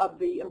aware of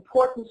the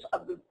importance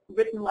of the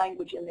written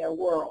language in their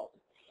world.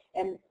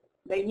 And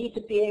they need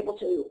to be able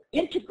to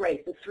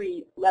integrate the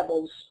three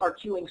levels or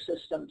cueing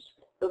systems,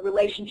 the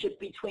relationship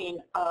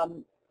between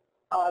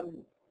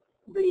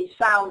the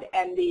sound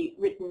and the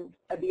written,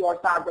 the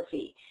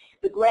orthography,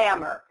 the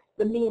grammar,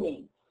 the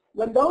meaning.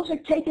 When those are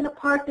taken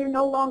apart, they're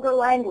no longer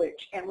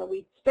language. And when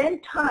we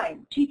spend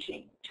time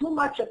teaching too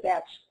much of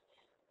that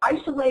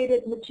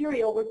isolated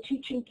material, we're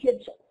teaching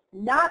kids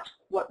not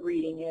what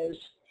reading is,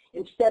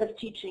 instead of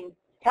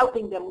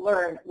helping them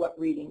learn what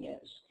reading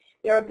is.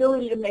 Their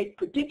ability to make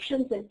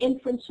predictions and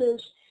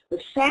inferences,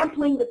 the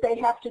sampling that they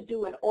have to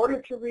do in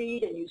order to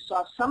read, and you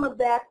saw some of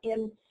that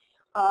in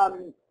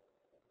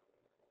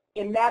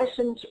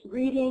Madison's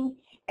reading,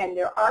 and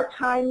there are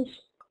times,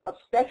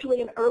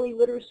 especially in early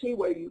literacy,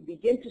 where you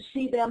begin to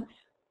see them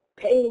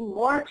paying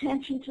more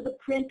attention to the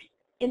print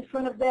in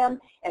front of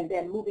them and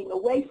then moving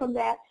away from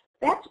that.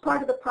 That's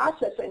part of the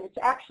process, and it's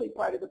actually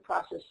part of the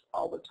process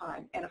all the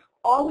time. And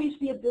always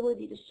the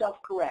ability to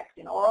self-correct.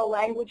 In oral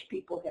language,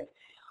 people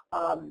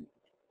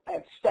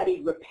have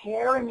studied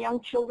repair in young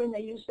children,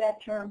 they use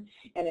that term,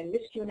 and in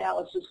miscue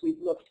analysis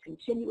we've looked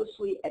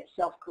continuously at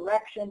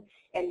self-correction,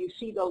 and you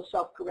see those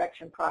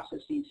self-correction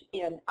processes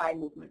in eye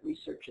movement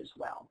research as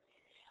well.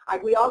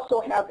 We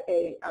also have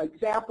an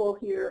example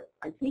here,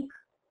 I think,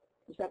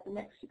 is that the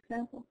next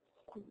example?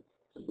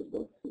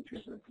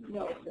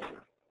 No.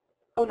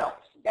 Oh no,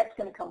 that's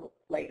going to come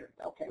later.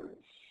 Okay.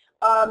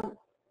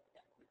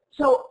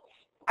 So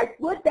I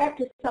went back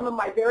to some of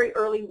my very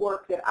early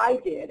work that I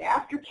did.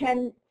 After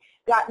Ken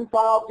got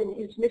involved in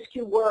his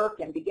miscue work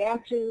and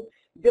began to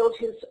build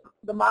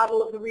the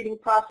model of the reading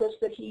process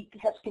that he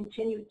has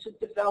continued to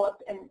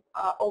develop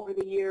over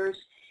the years,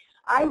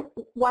 I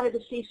wanted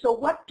to see, so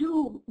what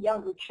do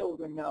younger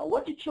children know?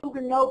 What do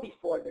children know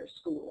before their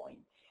schooling?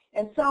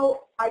 And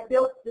so I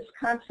built this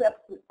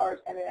concept,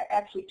 and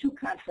actually two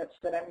concepts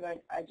that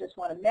I just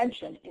want to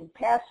mention in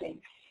passing,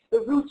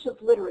 the roots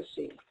of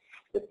literacy.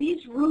 That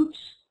these roots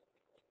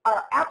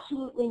are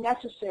absolutely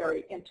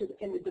necessary in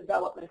the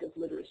development of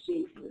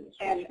literacy.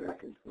 And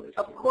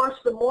of course,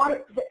 the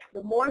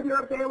more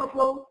they're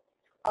available,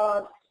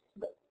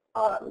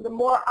 the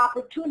more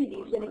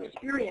opportunities and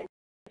experiences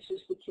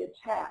the kids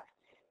have.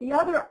 The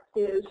other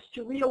is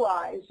to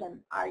realize, and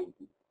I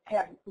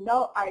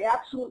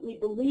absolutely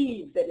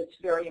believe that it's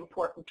very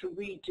important to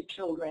read to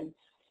children,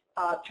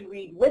 to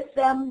read with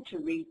them, to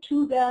read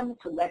to them,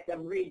 to let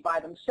them read by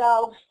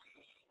themselves.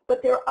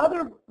 But there are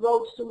other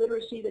roads to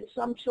literacy that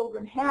some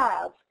children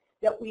have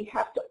that we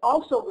have to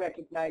also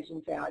recognize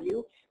and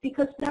value,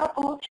 because not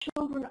all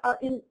children are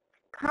in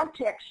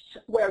contexts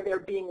where they're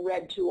being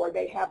read to or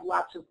they have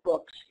lots of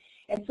books.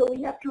 And so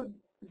we have to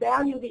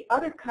value the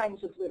other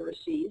kinds of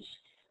literacies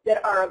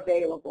that are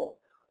available.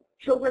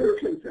 Children. Your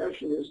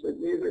confession is that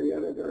neither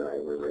Yetta nor I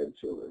were read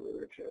to when we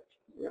were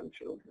young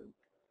children.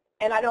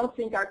 And I don't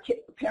think our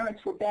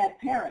parents were bad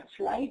parents,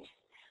 right?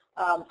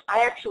 I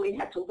actually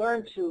had to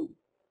learn to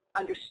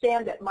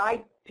understand that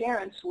my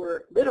parents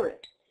were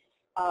literate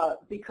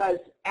because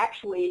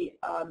actually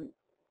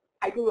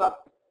I grew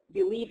up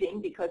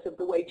believing, because of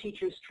the way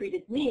teachers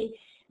treated me,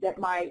 that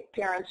my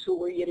parents who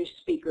were Yiddish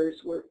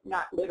speakers were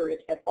not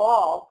literate at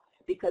all,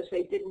 because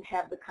they didn't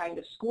have the kind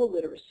of school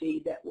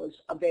literacy that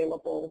was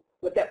available,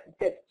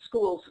 that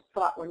schools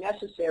thought were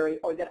necessary,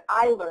 or that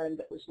I learned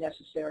that was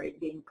necessary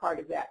being part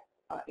of that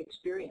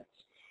experience.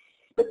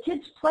 But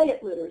kids play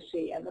at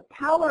literacy, and the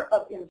power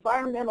of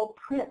environmental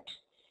print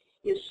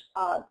is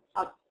a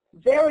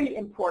very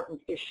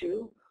important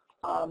issue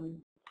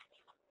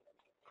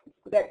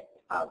that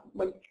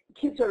when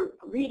kids are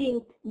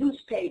reading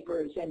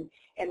newspapers and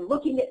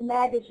looking at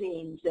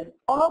magazines, and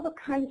all the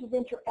kinds of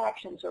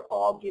interactions are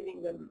all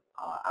giving them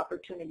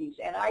opportunities.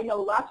 And I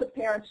know lots of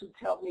parents who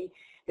tell me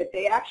that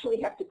they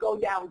actually have to go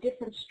down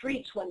different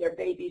streets when their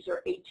babies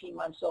are 18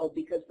 months old,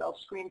 because they'll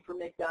scream for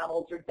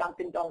McDonald's or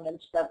Dunkin'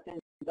 Donuts, Dunkin'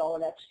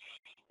 Donuts,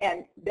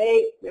 and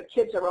their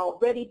kids are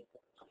already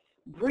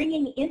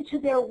bringing into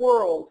their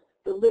world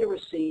the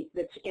literacy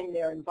that's in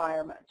their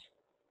environment.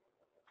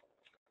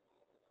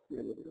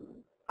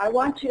 I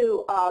want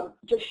to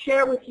just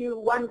share with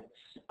you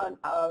a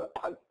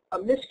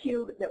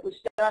miscue that was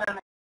done on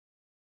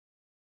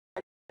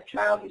a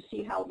child. You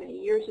see how many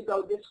years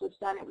ago this was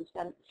done. It was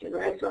done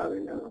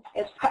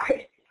as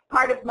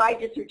part of my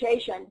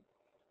dissertation.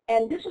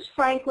 And this is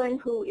Franklin,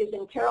 who is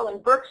in Carolyn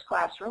Burke's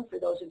classroom, for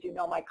those of you who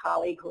know my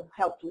colleague who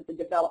helped with the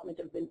development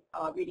of the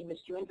reading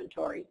miscue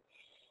inventory.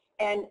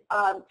 And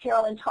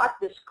Carolyn taught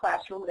this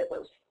classroom that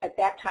was at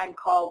that time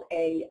called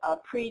a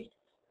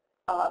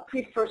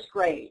pre-first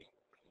grade.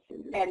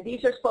 And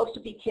these are supposed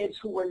to be kids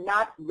who were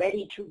not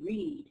ready to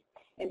read.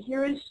 And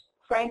here is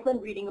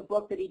Franklin reading a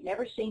book that he'd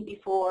never seen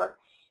before.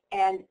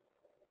 And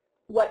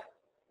what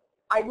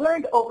I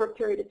learned over a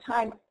period of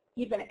time,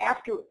 even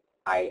after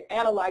I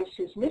analyzed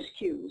his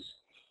miscues,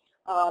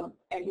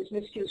 and his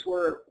miscues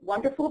were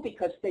wonderful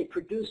because they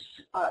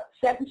produced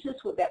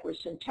sentences that were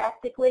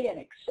syntactically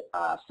and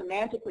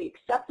semantically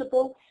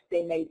acceptable.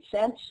 They made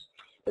sense.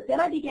 But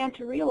then I began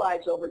to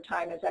realize over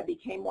time, as I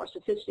became more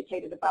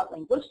sophisticated about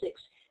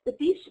linguistics, that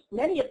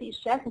many of these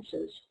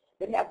sentences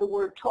that have the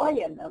word toy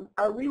in them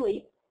are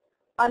really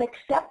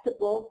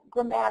unacceptable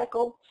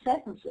grammatical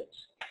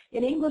sentences.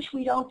 In English,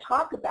 we don't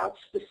talk about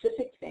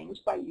specific things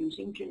by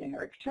using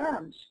generic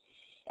terms.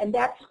 And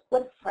that's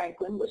what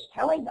Franklin was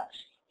telling us.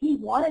 He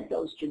wanted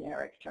those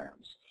generic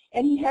terms.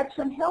 And he had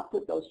some help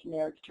with those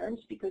generic terms,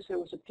 because there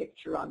was a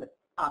picture on the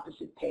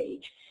opposite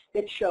page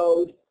that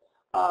showed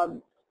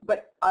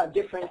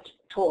different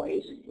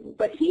toys.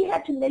 But he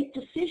had to make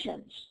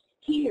decisions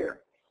here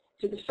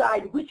to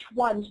decide which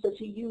ones does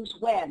he use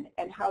when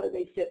and how do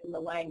they fit in the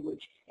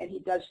language. And he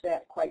does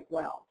that quite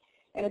well.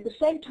 And at the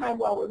same time,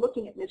 while we're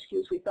looking at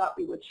miscues, we thought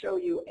we would show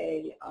you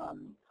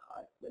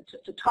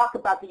to talk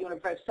about the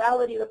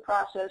universality of the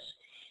process.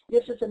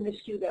 This is a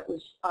miscue that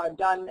was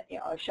done,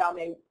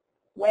 Xiaomei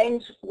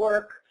Wang's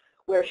work,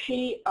 where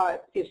she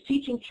is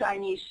teaching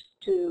Chinese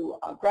to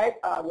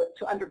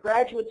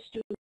undergraduate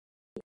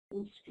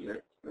students,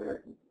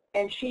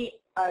 and she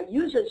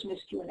uses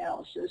miscue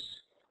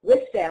analysis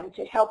with them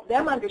to help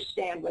them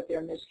understand what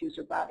their miscues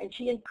are about. And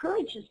she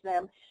encourages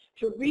them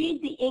to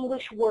read the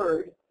English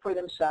word for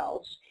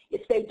themselves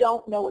if they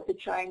don't know what the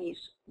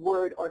Chinese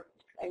word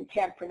and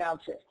can't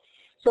pronounce it,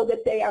 so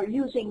that they are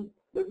using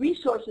the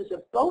resources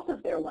of both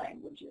of their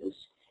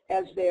languages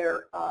as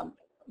they're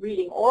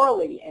reading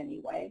orally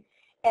anyway.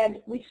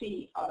 And we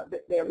see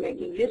that they're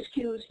making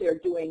miscues. They're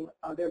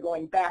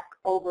going back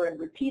over and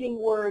repeating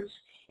words.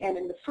 And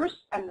in the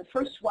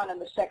first one and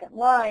the second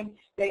line,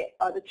 the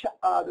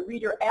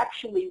reader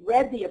actually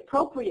read the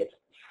appropriate,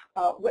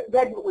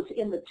 read what was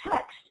in the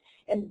text,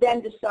 and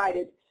then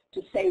decided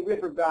to say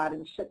river god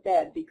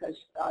instead,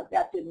 because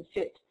that didn't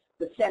fit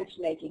the sense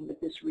making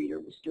that this reader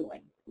was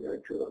doing. There are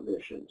two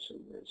omissions in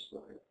this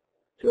line.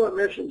 Two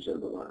omissions in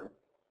the line.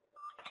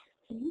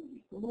 Can you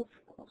move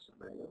closer?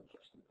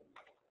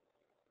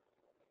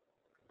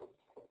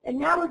 And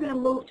now we're going to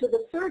move to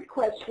the third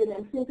question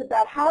and think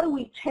about how do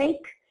we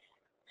take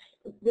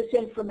this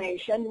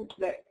information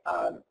that,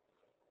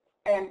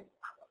 and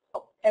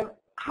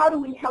how do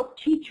we help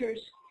teachers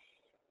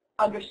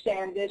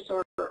understand this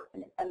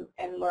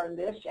and learn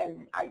this.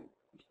 And I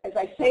as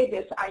I say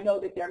this, I know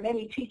that there are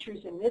many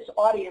teachers in this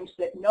audience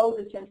that know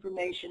this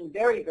information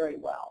very, very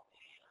well.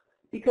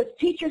 Because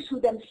teachers who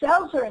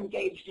themselves are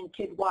engaged in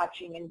kid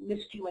watching and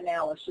miscue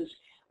analysis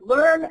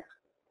learn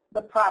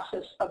the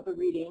process of the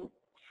reading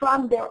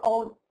from their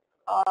own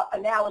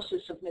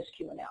analysis of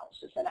miscue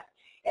analysis.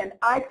 And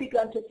I've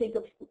begun to think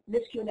of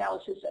miscue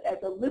analysis as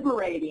a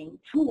liberating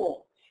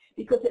tool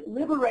because it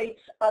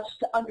liberates us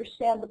to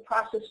understand the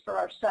process for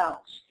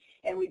ourselves.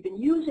 And we've been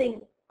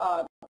using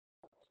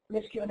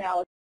miscue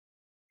analysis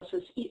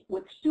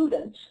with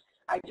students.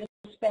 I just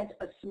spent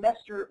a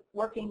semester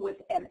working with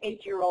an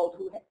 8-year-old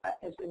who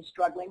has been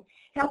struggling,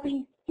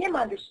 helping him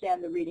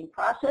understand the reading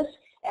process.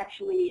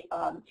 Actually,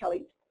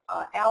 Kelly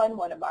Allen,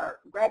 one of our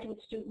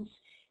graduate students,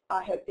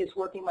 is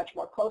working much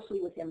more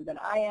closely with him than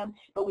I am.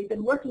 But we've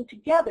been working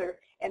together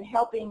and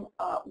helping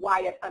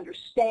Wyatt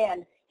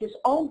understand his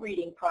own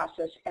reading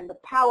process and the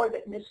power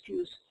that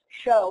miscues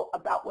show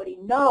about what he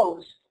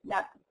knows,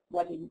 not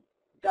what he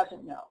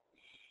doesn't know.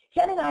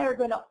 Ken and I are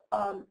going to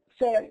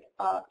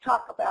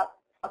talk about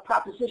a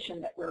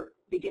proposition that we're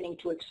beginning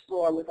to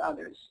explore with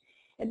others,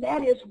 and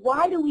that is,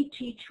 why do we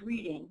teach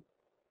reading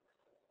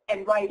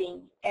and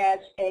writing as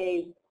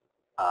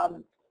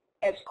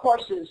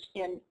courses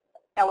in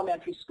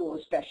elementary school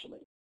especially?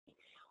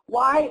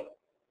 Why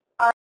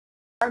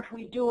aren't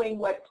we doing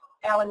what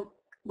Alan,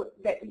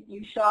 that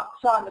you saw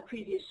on the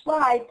previous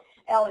slide,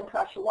 Alan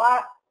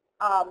Kashawa's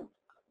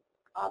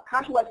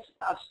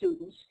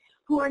students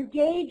who are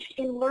engaged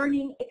in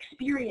learning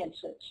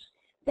experiences?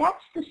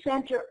 That's the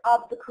center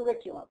of the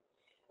curriculum.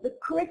 The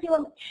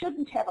curriculum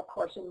shouldn't have a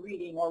course in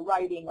reading or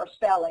writing or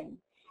spelling.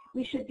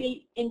 We should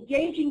be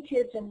engaging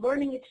kids in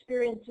learning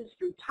experiences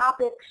through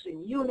topics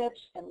and units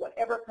and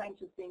whatever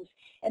kinds of things.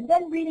 And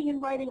then reading and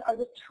writing are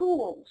the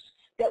tools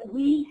that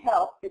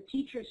the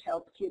teachers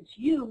help kids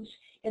use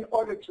in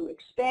order to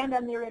expand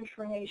on their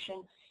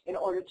information, in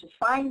order to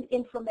find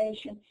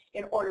information,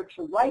 in order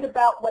to write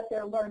about what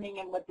they're learning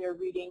and what they're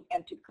reading,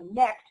 and to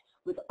connect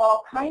with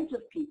all kinds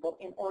of people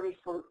in order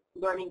for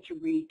learning to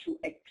read to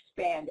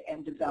expand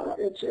and develop.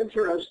 It's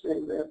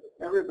interesting that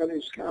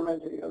everybody's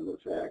commenting on the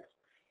fact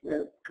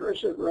that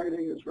cursive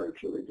writing is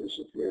virtually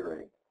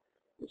disappearing.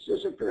 It's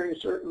disappearing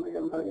certainly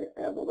among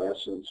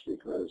adolescents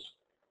because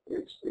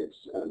it's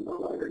no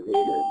longer needed.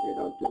 They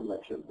don't do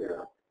much of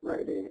their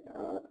writing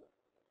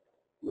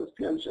with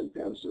pens and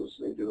pencils.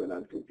 They do it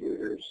on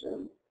computers,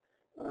 and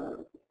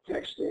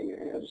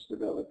texting has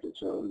developed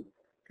its own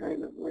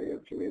kind of way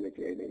of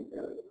communicating.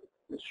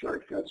 It's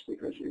shortcuts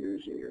because you're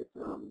using your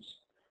thumbs.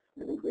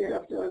 I think we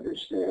have to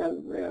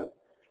understand that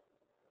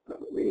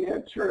we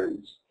had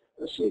turned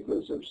a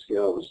sequence of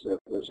skills that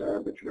was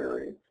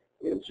arbitrary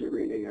into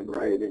reading and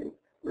writing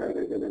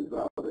rather than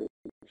involving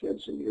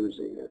kids in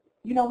using it.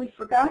 You know, we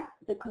forgot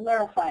the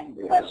clarifying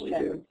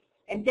question.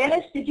 And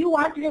Dennis, did you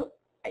have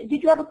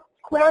a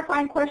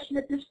clarifying question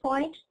at this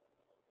point?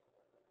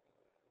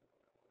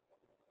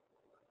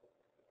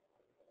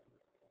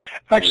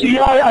 Actually,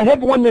 yeah, I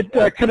have one that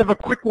kind of a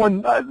quick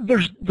one.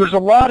 There's a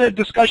lot of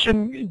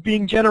discussion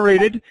being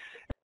generated,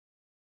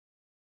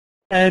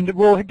 and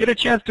we'll get a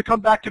chance to come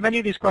back to many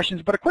of these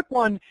questions. But a quick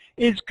one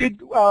is,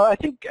 I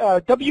think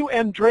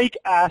W.M. Drake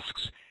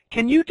asks,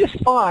 can you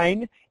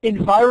define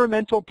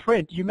environmental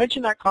print? You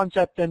mentioned that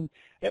concept, and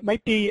it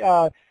might be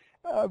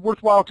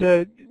worthwhile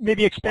to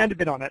maybe expand a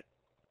bit on it.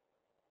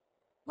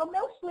 Well,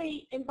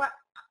 mostly,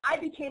 I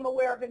became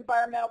aware of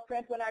environmental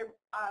print when I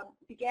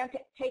began to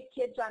take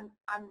kids on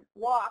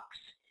walks,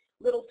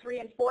 little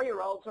 3- and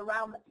 4-year-olds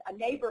around a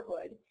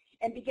neighborhood,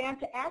 and began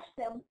to ask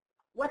them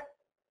what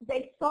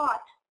they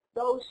thought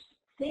those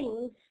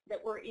things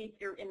that were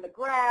either in the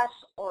grass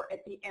or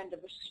at the end of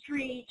a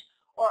street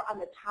or on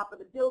the top of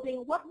the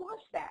building, what was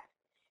that?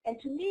 And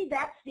to me,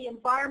 that's the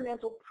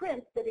environmental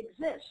print that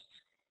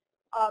exists.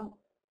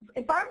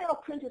 Environmental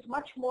print is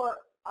much more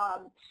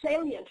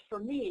salient for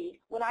me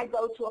when I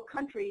go to a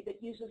country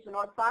that uses an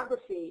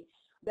orthography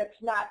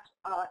that's not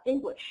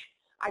English.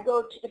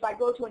 If I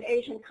go to an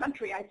Asian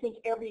country, I think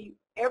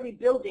every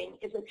building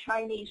is a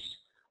Chinese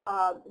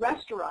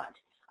restaurant.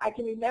 I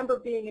can remember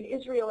being in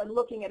Israel and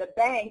looking at a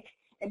bank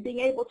and being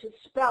able to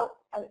spell,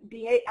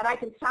 and I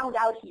can sound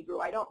out Hebrew.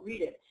 I don't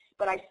read it,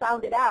 but I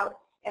sound it out,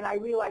 and I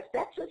realized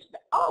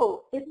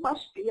oh, it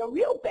must be a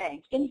real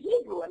bank in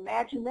Hebrew.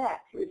 Imagine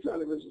that. We thought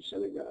it was a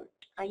synagogue.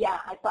 Yeah,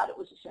 I thought it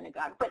was a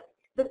synagogue. But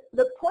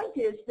the point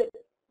is that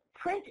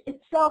print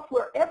itself,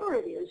 wherever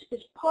it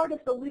is part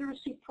of the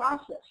literacy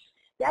process.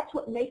 That's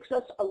what makes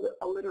us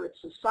a literate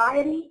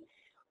society.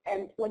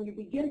 And when you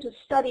begin to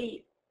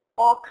study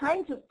all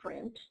kinds of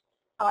print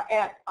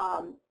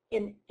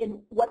in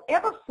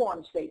whatever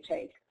forms they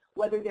take,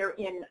 whether they're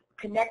in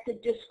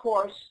connected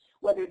discourse,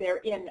 whether they're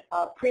in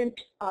print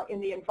in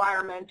the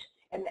environment,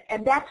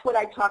 and that's what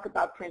I talk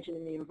about print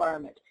in the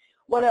environment.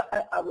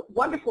 A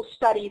wonderful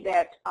study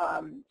that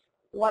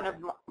one of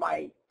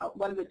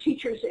the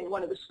teachers in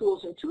one of the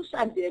schools in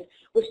Tucson did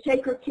was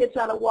take her kids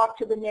on a walk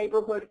to the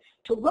neighborhood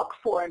to look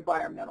for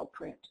environmental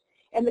print.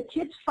 And the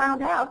kids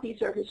found out,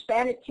 these are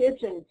Hispanic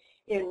kids in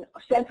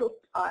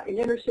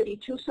inner city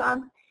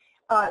Tucson,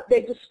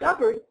 they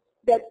discovered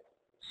that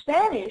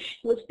Spanish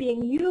was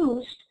being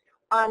used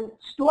on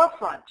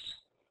storefronts,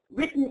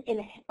 written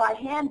by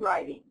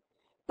handwriting.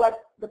 But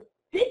the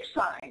big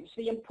signs,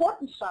 the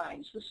important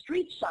signs, the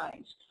street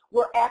signs,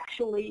 were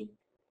actually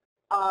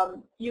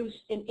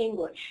used in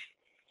English.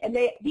 And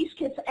these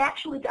kids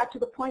actually got to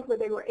the point where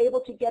they were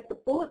able to get the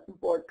bulletin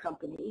board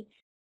company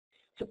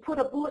to put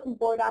a bulletin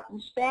board up in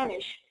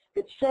Spanish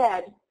that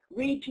said,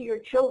 read to your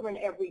children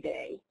every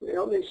day. The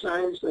only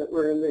signs that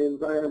were in the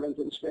environment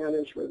in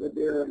Spanish were the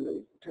beer and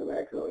the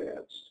tobacco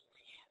ads.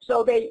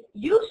 So they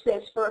used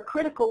this for a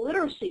critical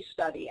literacy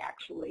study,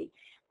 actually,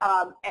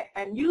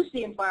 and used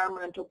the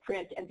environmental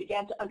print and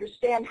began to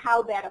understand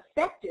how that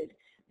affected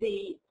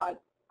the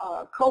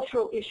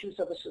cultural issues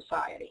of a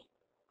society.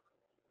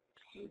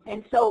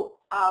 And so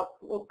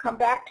we'll come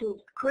back to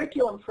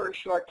curriculum for a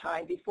short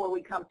time before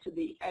we come to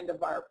the end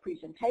of our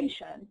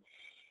presentation.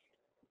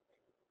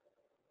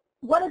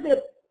 One of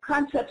the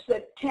concepts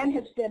that Ken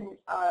has been,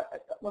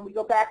 when we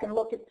go back and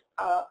look at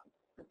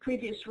the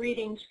previous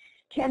readings,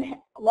 Ken,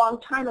 a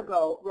long time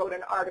ago, wrote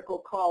an article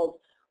called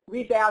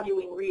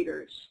Revaluing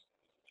Readers.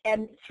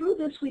 And through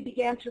this, we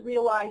began to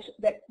realize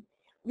that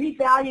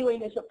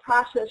revaluing is a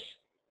process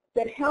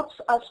that helps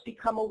us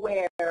become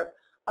aware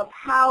of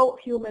how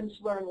humans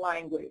learn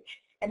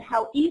language and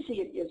how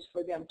easy it is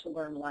for them to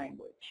learn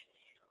language.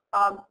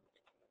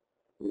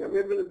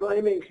 We've been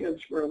blaming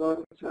kids for a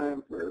long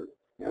time for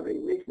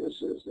having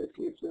weaknesses that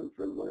keep them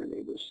from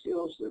learning the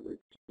skills that we're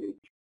teaching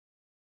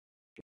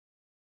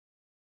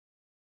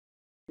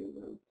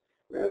them,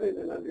 rather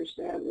than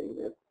understanding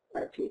that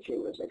our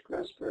teaching was at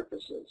cross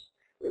purposes.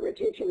 We were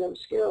teaching them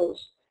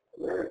skills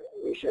where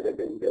we should have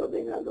been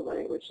building on the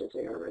language that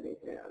they already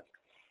have.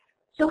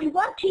 So we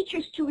want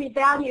teachers to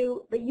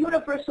revalue the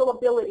universal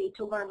ability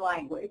to learn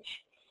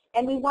language,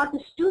 and we want the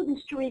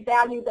students to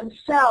revalue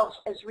themselves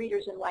as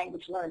readers and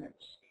language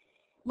learners.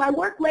 My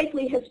work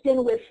lately has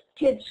been with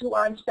kids who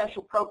are in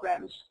special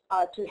programs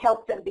to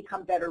help them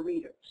become better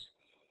readers.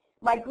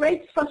 My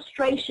great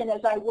frustration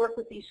as I work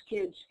with these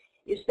kids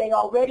is they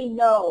already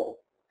know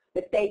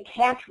that they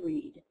can't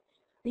read.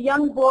 The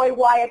young boy,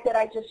 Wyatt, that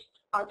I just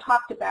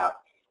talked about,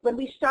 when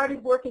we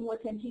started working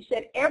with him, he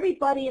said,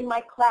 everybody in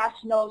my class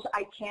knows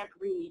I can't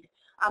read.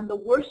 I'm the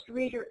worst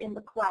reader in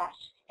the class,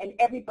 and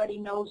everybody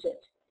knows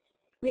it.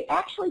 We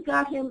actually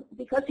got him,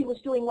 because he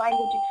was doing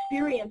language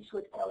experience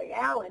with Kelly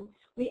Allen,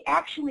 we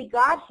actually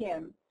got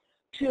him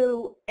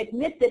to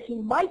admit that he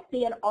might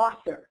be an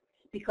author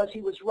because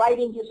he was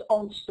writing his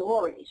own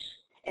stories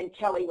and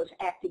Kelly was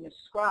acting as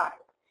scribe.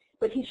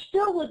 But he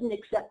still wouldn't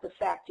accept the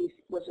fact he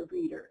was a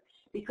reader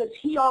because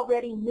he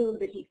already knew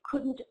that he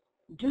couldn't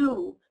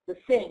do the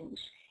things,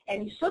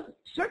 and he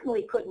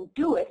certainly couldn't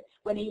do it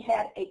when he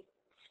had a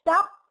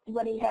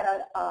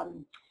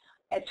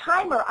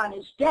timer on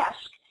his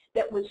desk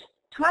that was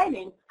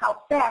timing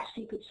how fast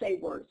he could say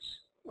words.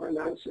 Or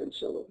nonsense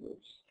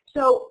syllables.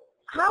 So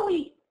how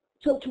we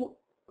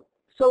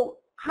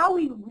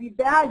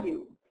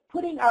revalue,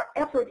 putting our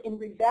effort in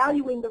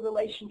revaluing the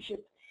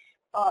relationship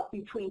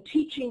between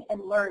teaching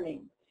and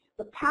learning,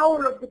 the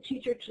power of the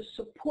teacher to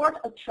support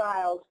a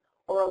child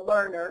or a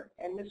learner,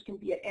 and this can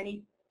be at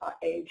any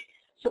age,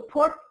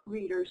 support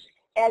readers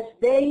as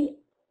they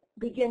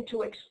begin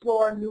to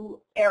explore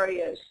new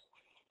areas.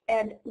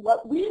 And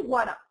what we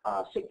want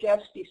to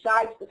suggest,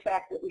 besides the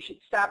fact that we should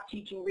stop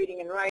teaching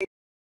reading and writing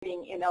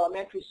in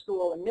elementary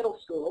school and middle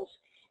schools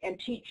and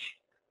teach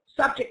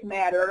subject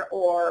matter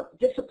or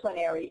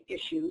disciplinary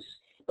issues,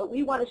 but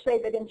we want to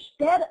say that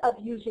instead of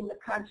using the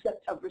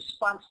concept of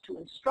response to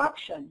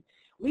instruction,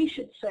 we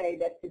should say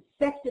that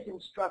effective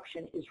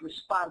instruction is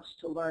response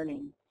to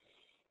learning.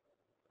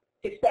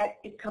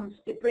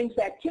 It brings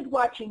that kid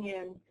watching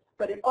in,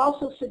 but it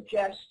also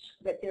suggests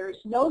that there is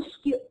no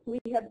skill.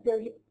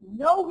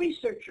 No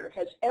researcher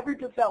has ever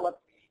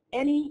developed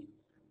any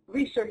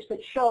research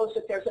that shows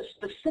that there's a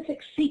specific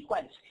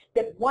sequence,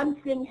 that one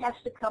thing has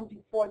to come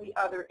before the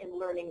other in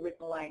learning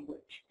written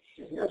language.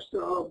 It has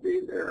to all be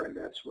there, and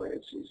that's why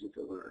it's easy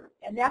to learn.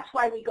 And that's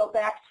why we go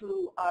back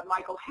to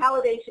Michael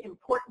Halliday's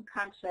important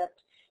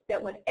concept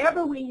that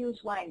whenever we use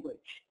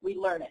language, we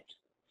learn it.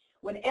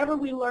 Whenever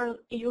we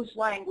use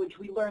language,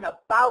 we learn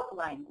about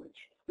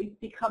language. We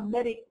become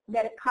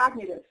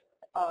metacognitive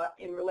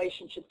in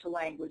relationship to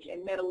language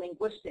and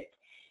metalinguistic.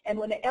 And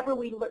whenever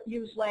we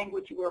use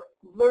language, we're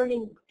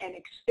learning and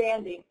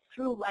expanding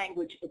through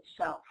language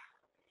itself.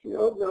 The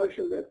old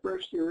notion that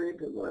first you read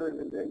to learn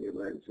and then you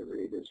learn to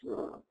read is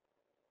wrong.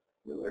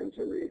 You learn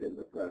to read in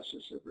the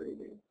process of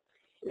reading.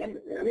 If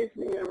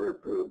anything ever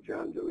proved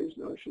John Dewey's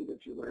notion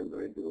that you learn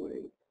by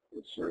doing,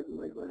 it's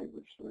certainly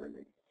language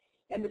learning.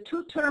 And the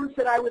two terms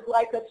that I would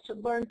like us to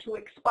learn to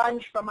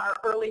expunge from our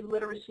early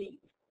literacy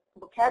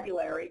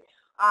vocabulary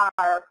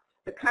are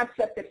the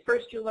concept that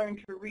first you learn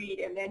to read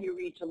and then you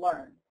read to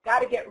learn. Got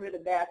to get rid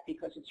of that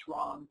because it's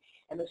wrong.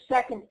 And the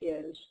second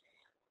is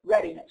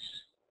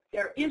readiness.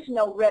 There is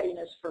no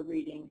readiness for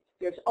reading.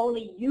 There's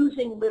only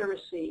using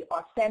literacy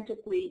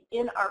authentically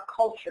in our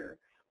culture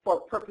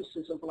for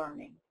purposes of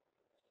learning.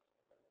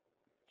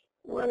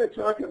 I want to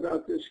talk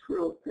about this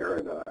cruel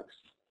paradox.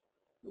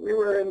 We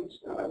were in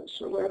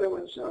Soweto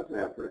in South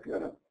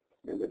Africa,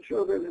 and the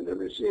children in the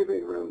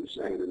receiving room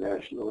sang the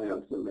national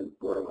anthem in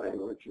 4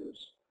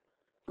 languages.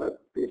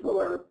 But people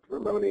are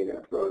promoting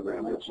a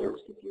program that's... Are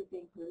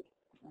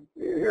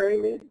you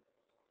hearing me?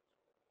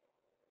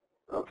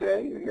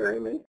 Okay, you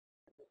hearing me?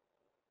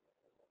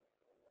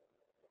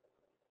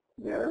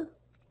 There?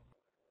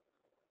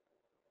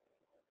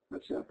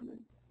 What's happening?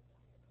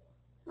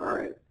 All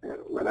right. And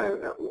what I'm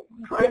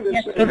trying to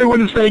say...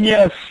 Everyone is saying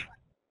yes.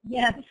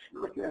 Yes.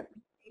 Okay.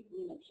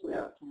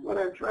 Yeah. What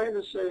I'm trying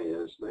to say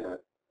is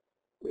that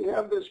we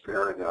have this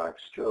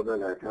paradox.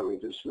 Children are coming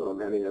to school,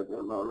 many of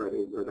them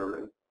already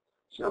literate.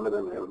 Some of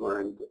them have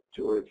learned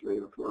 2 or 3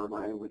 or 4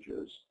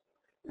 languages.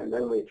 And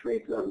then we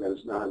treat them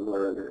as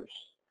non-learners.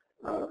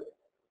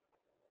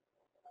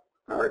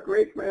 Our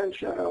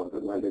great-grandchild, the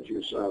one that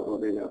you saw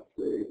holding up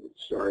the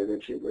story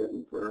that she'd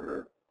written for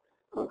her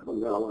Uncle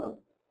Noah,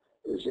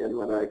 is in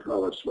what I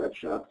call a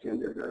sweatshop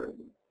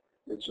kindergarten.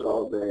 It's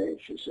all day.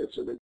 She sits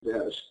at a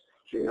desk.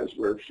 She has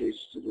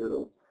worksheets to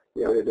do.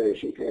 The other day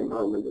she came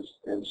home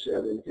and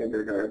said in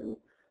kindergarten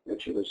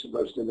that she was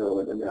supposed to know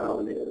what a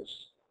noun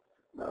is.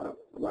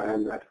 Why,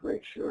 I'm not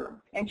quite sure.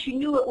 And she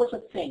knew it was a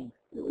thing.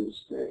 It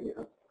was a thing,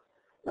 yeah.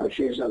 Now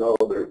she's an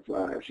older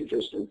 5. She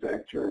just in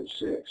fact turned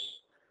 6.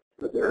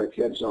 But there are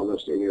kids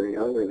almost a year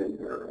younger than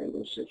her in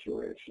this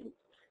situation.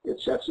 It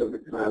sets up a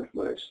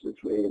conflict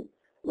between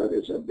what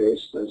is a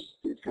baseless,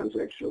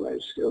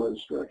 contextualized skill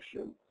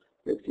instruction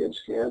that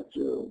kids can't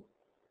do,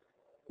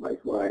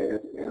 like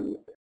Wyatt, and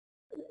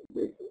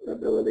the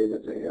ability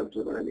that they have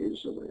to learn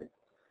easily.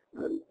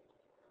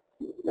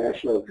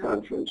 National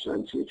Conference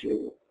on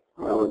Teaching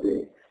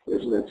Quality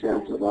is an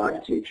attempt to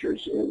lock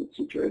teachers in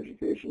teacher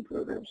education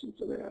programs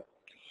into that.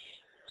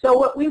 So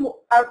what we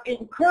are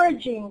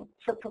encouraging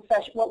for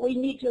what we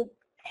need to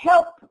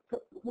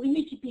we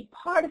need to be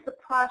part of the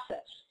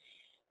process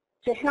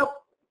to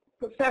help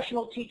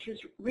professional teachers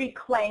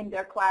reclaim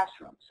their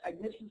classrooms.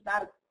 This is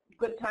not a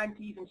good time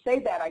to even say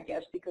that, I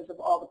guess, because of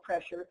all the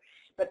pressure,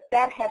 but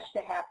that has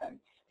to happen.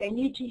 They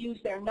need to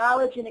use their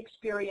knowledge and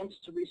experience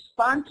to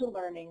respond to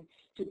learning,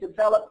 to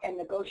develop and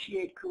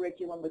negotiate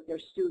curriculum with their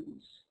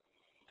students.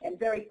 And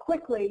very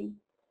quickly,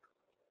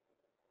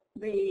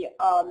 the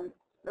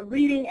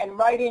reading and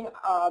writing,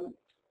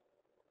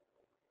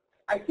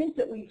 I think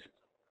that we've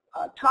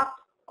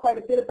talked quite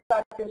a bit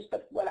about this,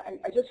 but what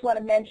I just want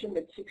to mention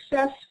that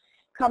success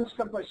comes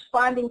from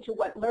responding to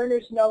what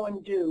learners know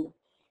and do,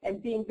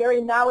 and being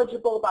very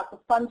knowledgeable about the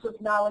funds of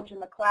knowledge in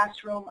the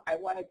classroom.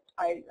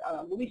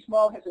 Louise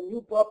Moll has a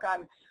new book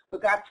on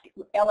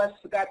L.S.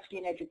 Vygotsky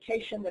and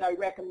education that I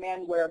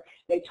recommend, where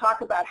they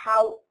talk about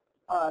how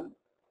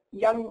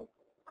young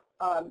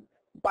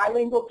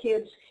bilingual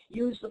kids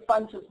use the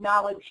funds of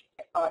knowledge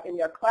in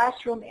their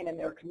classroom and in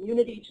their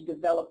community to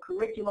develop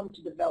curriculum,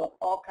 to develop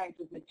all kinds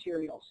of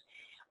materials.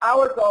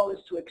 Our goal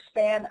is to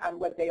expand on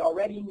what they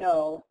already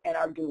know and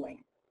are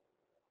doing.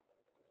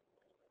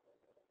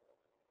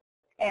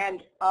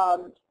 And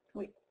the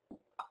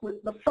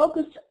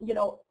focus,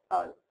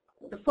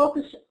 the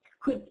focus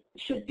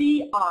should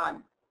be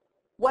on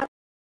what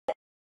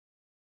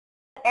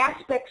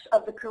aspects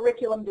of the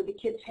curriculum do the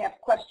kids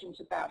have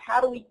questions about? How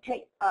do we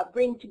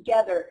bring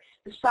together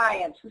the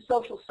science, the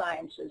social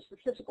sciences, the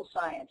physical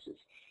sciences,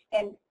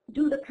 and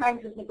do the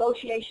kinds of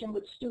negotiation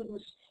with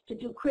students to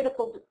do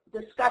critical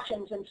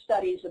discussions and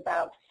studies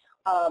about,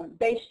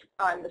 based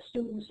on the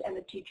students and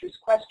the teachers'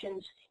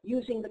 questions,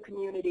 using the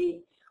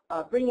community,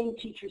 bringing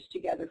teachers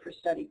together for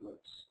study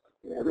groups.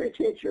 Every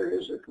teacher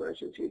is, of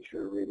course, a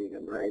teacher of reading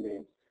and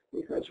writing,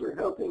 because we're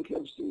helping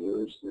kids to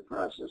use the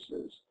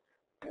processes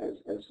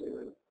as they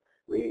learn.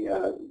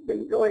 We've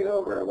been going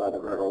over a lot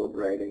of our old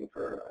writing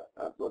for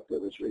a book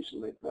that was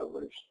recently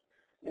published,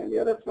 and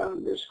Yetta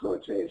found this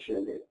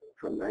quotation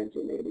from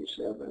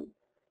 1987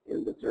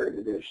 in the 3rd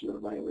edition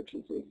of Language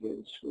and Thinking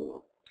in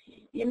School.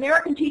 The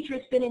American teacher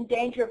has been in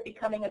danger of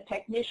becoming a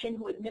technician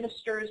who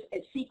administers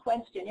a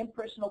sequenced and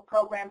impersonal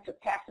program to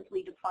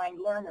passively defined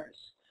learners.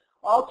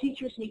 All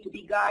teachers need to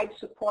be guides,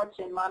 supports,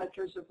 and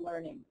monitors of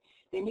learning.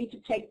 They need to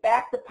take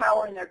back the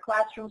power in their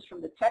classrooms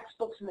from the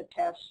textbooks and the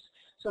tests,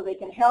 so they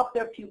can help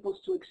their pupils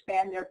to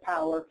expand their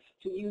power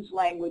to use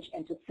language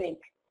and to think.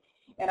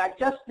 And I've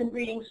just been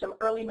reading some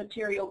early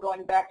material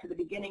going back to the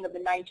beginning of the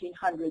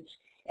 1900s,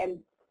 and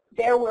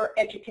there were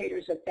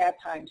educators at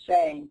that time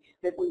saying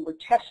that we were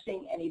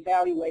testing and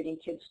evaluating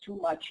kids too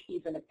much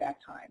even at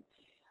that time.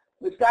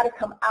 We've got to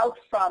come out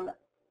from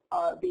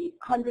the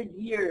 100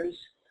 years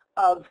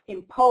of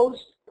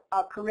imposed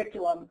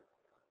curriculum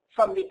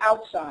from the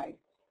outside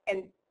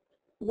and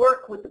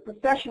work with the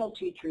professional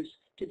teachers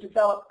to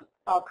develop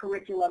a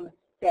curriculum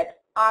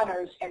that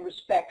honors and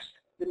respects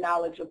the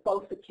knowledge of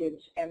both the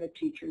kids and the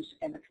teachers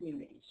and the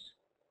communities.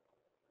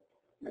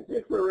 I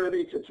think we're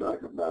ready to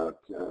talk about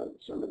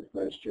some of the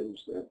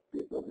questions that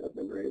people have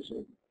been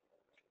raising.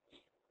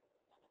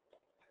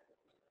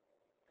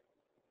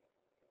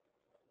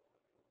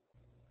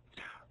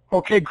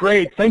 Okay,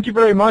 great. Thank you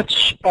very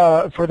much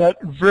for that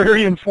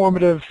very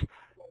informative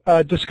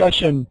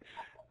discussion,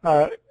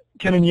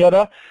 Ken and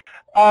Yetta.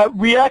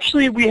 We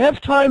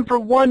have time for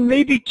one,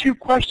 maybe two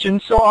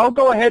questions, so I'll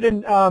go ahead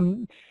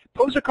and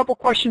pose a couple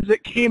questions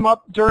that came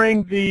up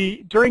during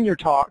your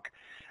talk.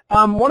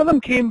 One of them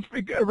came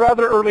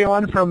rather early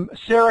on from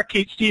Sarah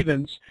Kate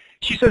Stevens.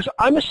 She says,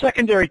 I'm a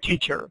secondary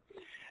teacher,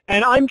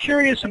 and I'm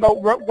curious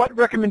about what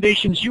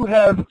recommendations you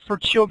have for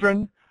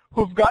children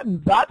who've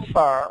gotten that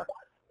far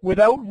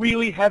without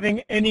really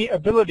having any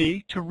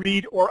ability to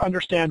read or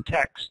understand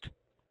text.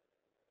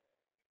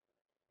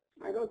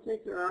 I don't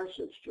think there are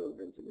such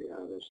children, to be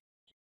honest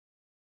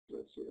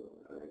with you,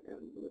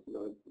 and with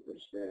no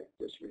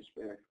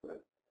disrespect,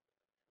 but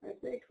I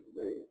think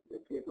the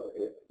people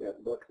that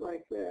look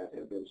like that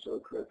have been so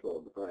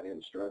crippled by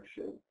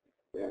instruction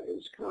that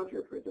is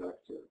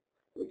counterproductive.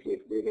 We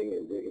keep digging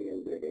and digging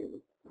and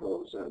digging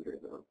holes under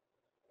them.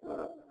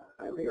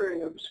 I'm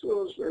hearing of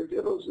schools where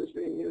Diddles is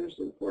being used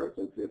in 4th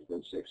and 5th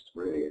and 6th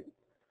grade,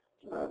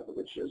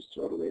 which is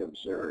totally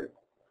absurd.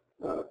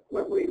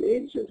 What we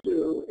need to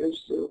do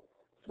is to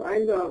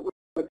find out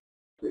what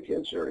the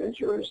kids are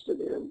interested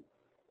in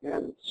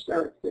and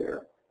start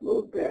there,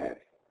 move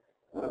back.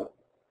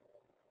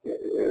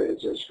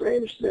 It's a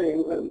strange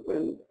thing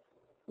when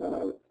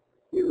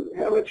you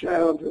have a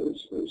child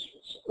who's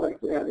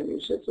like that and you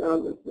sit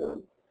down with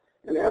them,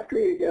 and after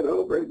you get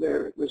over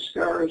the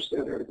scars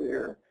that are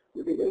there,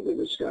 you begin to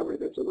discover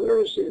that the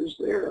literacy is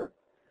there,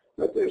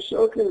 but they're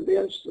so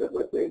convinced that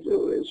what they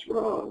do is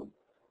wrong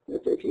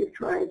that they keep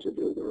trying to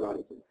do the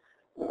right thing.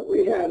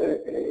 We had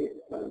a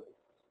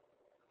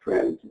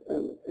friend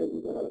and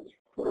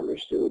former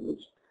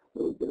students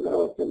who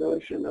developed the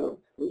notion of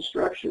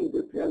instruction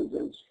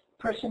dependence.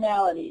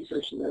 Personalities.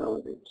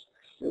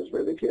 Is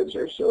where the kids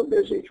are so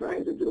busy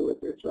trying to do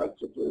what they're taught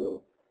to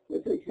do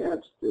that they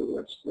can't do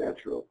what's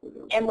natural for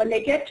them. And when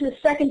they get to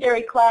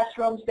secondary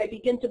classrooms, they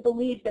begin to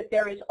believe that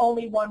there is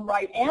only one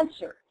right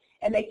answer.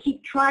 And they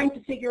keep trying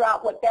to figure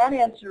out what that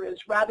answer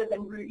is rather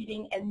than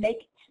reading and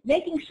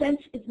making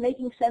sense is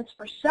making sense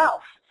for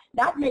self,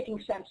 not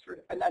making sense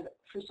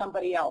for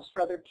somebody else,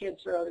 for other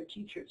kids or other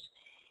teachers.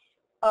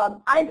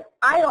 I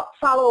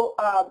follow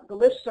the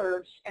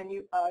listservs, and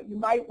you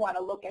might want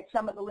to look at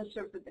some of the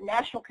listservs that the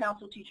National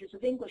Council of Teachers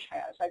of English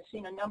has. I've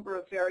seen a number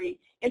of very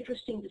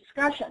interesting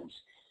discussions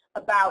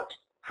about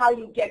how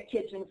you get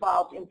kids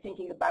involved in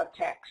thinking about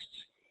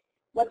texts.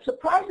 What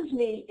surprises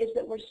me is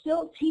that we're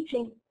still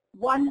teaching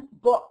one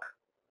book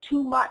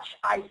too much,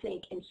 I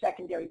think, in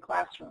secondary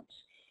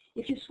classrooms.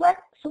 If you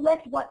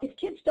select one, if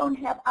kids don't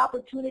have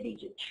opportunity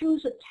to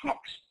choose a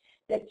text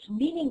that's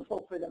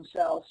meaningful for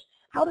themselves,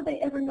 how do they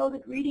ever know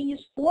that reading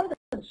is for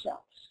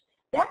themselves?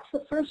 That's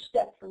the first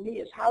step for me,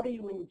 is how do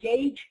you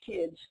engage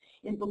kids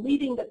in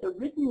believing that the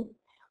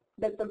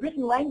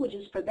written language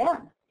is for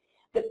them,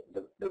 that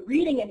the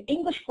reading in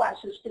English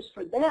classes is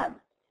for them.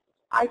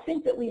 I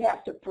think that we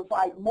have to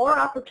provide more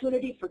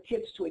opportunity for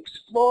kids to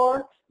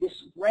explore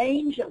this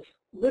range of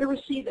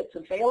literacy that's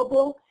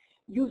available,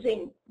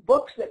 using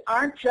books that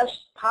aren't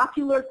just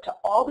popular to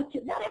all the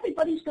kids. Not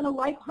everybody's going to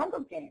like Hunger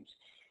Games.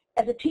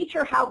 As a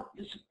teacher, how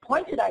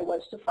disappointed I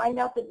was to find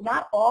out that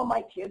not all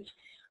my kids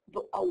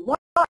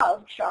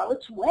love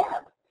Charlotte's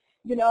Web.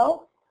 You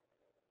know,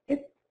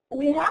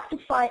 we have to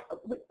find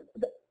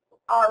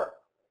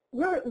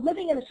we're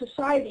living in a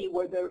society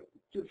where the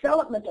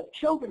development of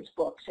children's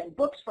books and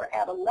books for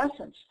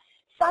adolescents,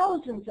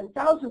 thousands and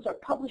thousands are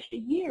published a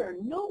year,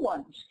 new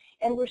ones,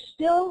 and we're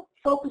still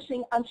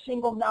focusing on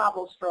single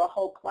novels for a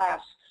whole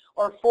class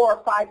or 4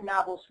 or 5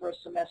 novels for a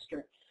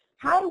semester.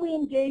 How do we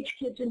engage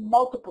kids in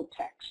multiple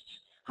texts?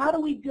 How do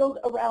we build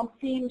around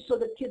themes so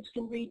that kids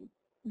can read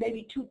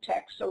maybe 2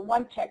 texts or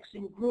 1 text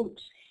in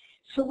groups,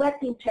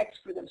 selecting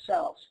texts for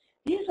themselves?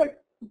 These are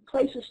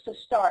places to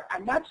start.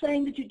 I'm not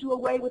saying that you do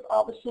away with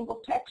all the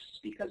single texts,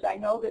 because I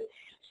know that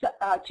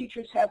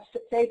teachers have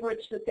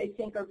favorites that they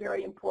think are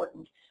very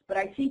important, but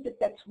I think that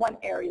that's one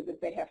area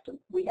that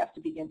we have to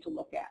begin to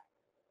look at.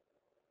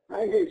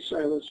 I hate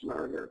Silas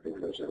Marner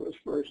because I was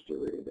forced to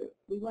read it.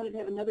 We wanted to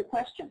have another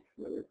question.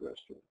 Another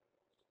question.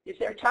 Is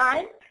there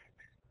time?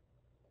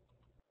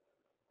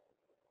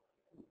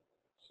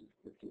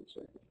 15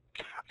 seconds.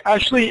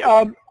 Ashley,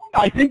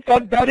 I think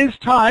that is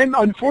time.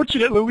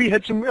 Unfortunately, we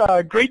had some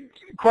great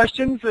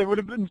questions. It would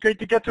have been great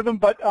to get to them,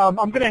 but I'm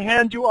going to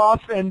hand you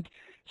off and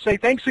say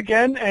thanks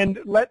again and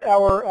let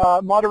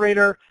our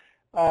moderator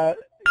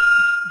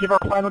give our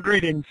final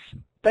greetings.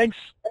 Thanks.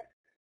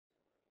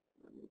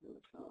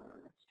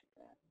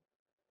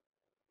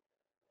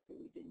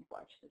 We didn't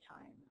watch the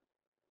time.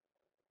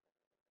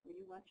 Were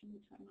you watching the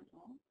time at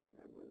all?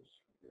 I was.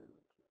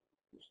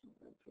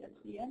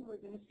 That's the end. We're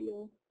going to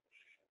feel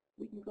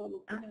we can go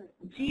to dinner.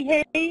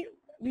 Jihei,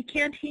 we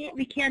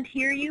can't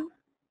hear you.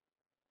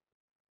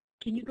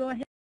 Can you go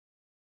ahead?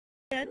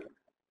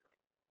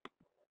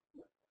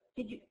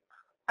 Did you?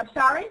 I'm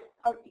sorry.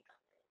 Oh.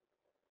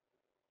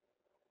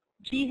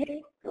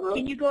 Jihei,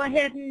 can you go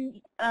ahead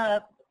and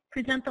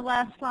present the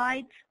last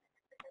slides?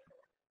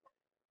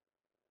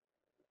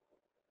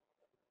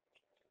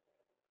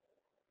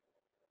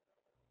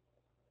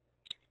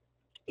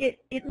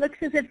 it looks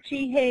as if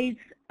Jihei's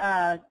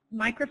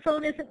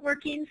microphone isn't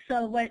working.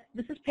 So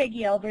this is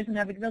Peggy Elvers, and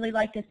I would really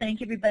like to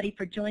thank everybody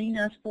for joining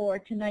us for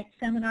tonight's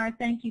seminar.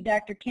 Thank you,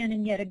 Dr. Ken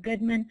and Yetta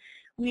Goodman.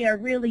 We are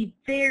really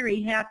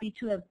very happy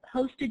to have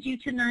hosted you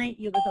tonight.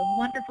 It was a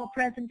wonderful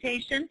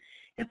presentation.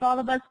 If all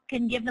of us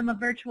can give them a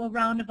virtual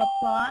round of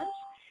applause.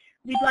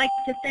 We'd like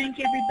to thank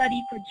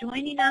everybody for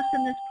joining us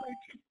in this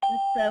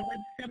web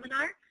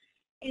seminar.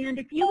 And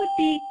if you would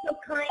be so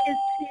kind as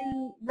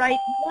to write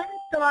one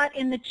thought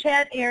in the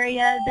chat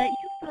area that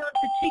you found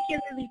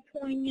particularly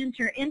poignant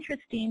or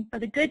interesting for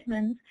the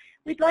Goodmans,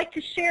 we'd like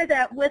to share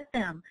that with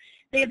them.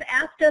 They have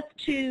asked us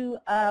to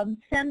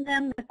send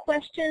them the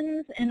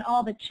questions in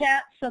all the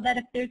chats so that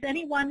if there's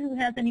anyone who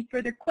has any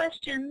further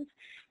questions,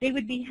 they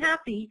would be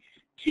happy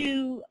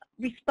to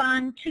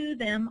respond to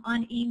them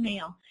on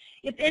email.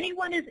 If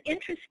anyone is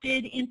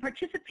interested in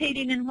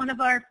participating in one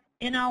of our,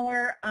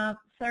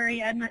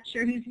 sorry, I'm not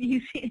sure who's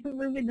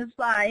moving the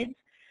slides,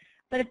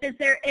 but if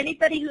there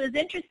anybody who is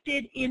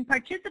interested in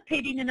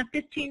participating in a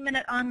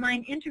 15-minute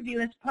online interview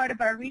as part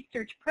of our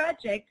research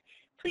project,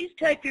 please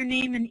type your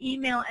name and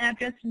email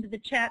address into the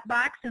chat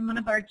box, and one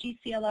of our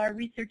GCLR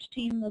research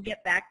team will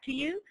get back to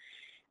you.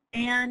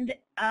 And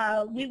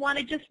we want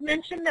to just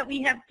mention that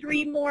we have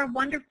 3 more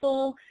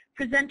wonderful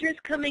presenters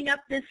coming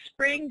up this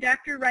spring.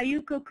 Dr.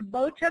 Rayuko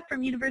Kubota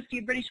from University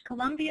of British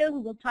Columbia, who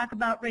will talk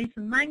about race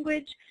and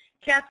language.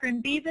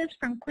 Catherine Beavis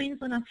from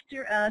Queensland,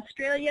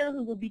 Australia,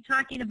 who will be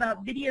talking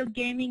about video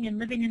gaming and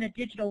living in a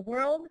digital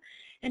world.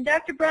 And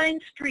Dr.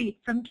 Brian Street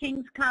from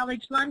King's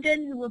College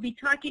London, who will be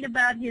talking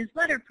about his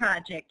letter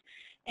project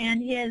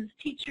and his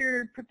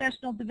teacher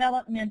professional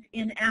development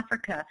in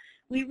Africa.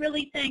 We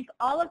really thank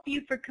all of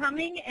you for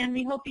coming, and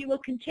we hope you will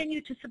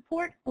continue to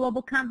support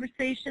Global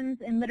Conversations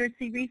in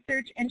Literacy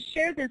Research and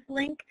share this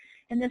link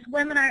and this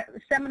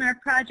seminar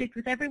project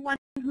with everyone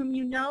whom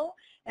you know.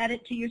 Add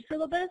it to your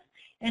syllabus,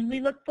 and we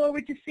look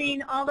forward to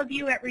seeing all of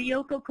you at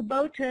Ryoko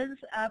Kubota's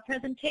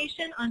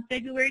presentation on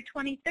February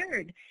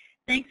 23rd.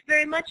 Thanks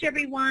very much,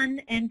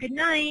 everyone, and good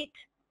night.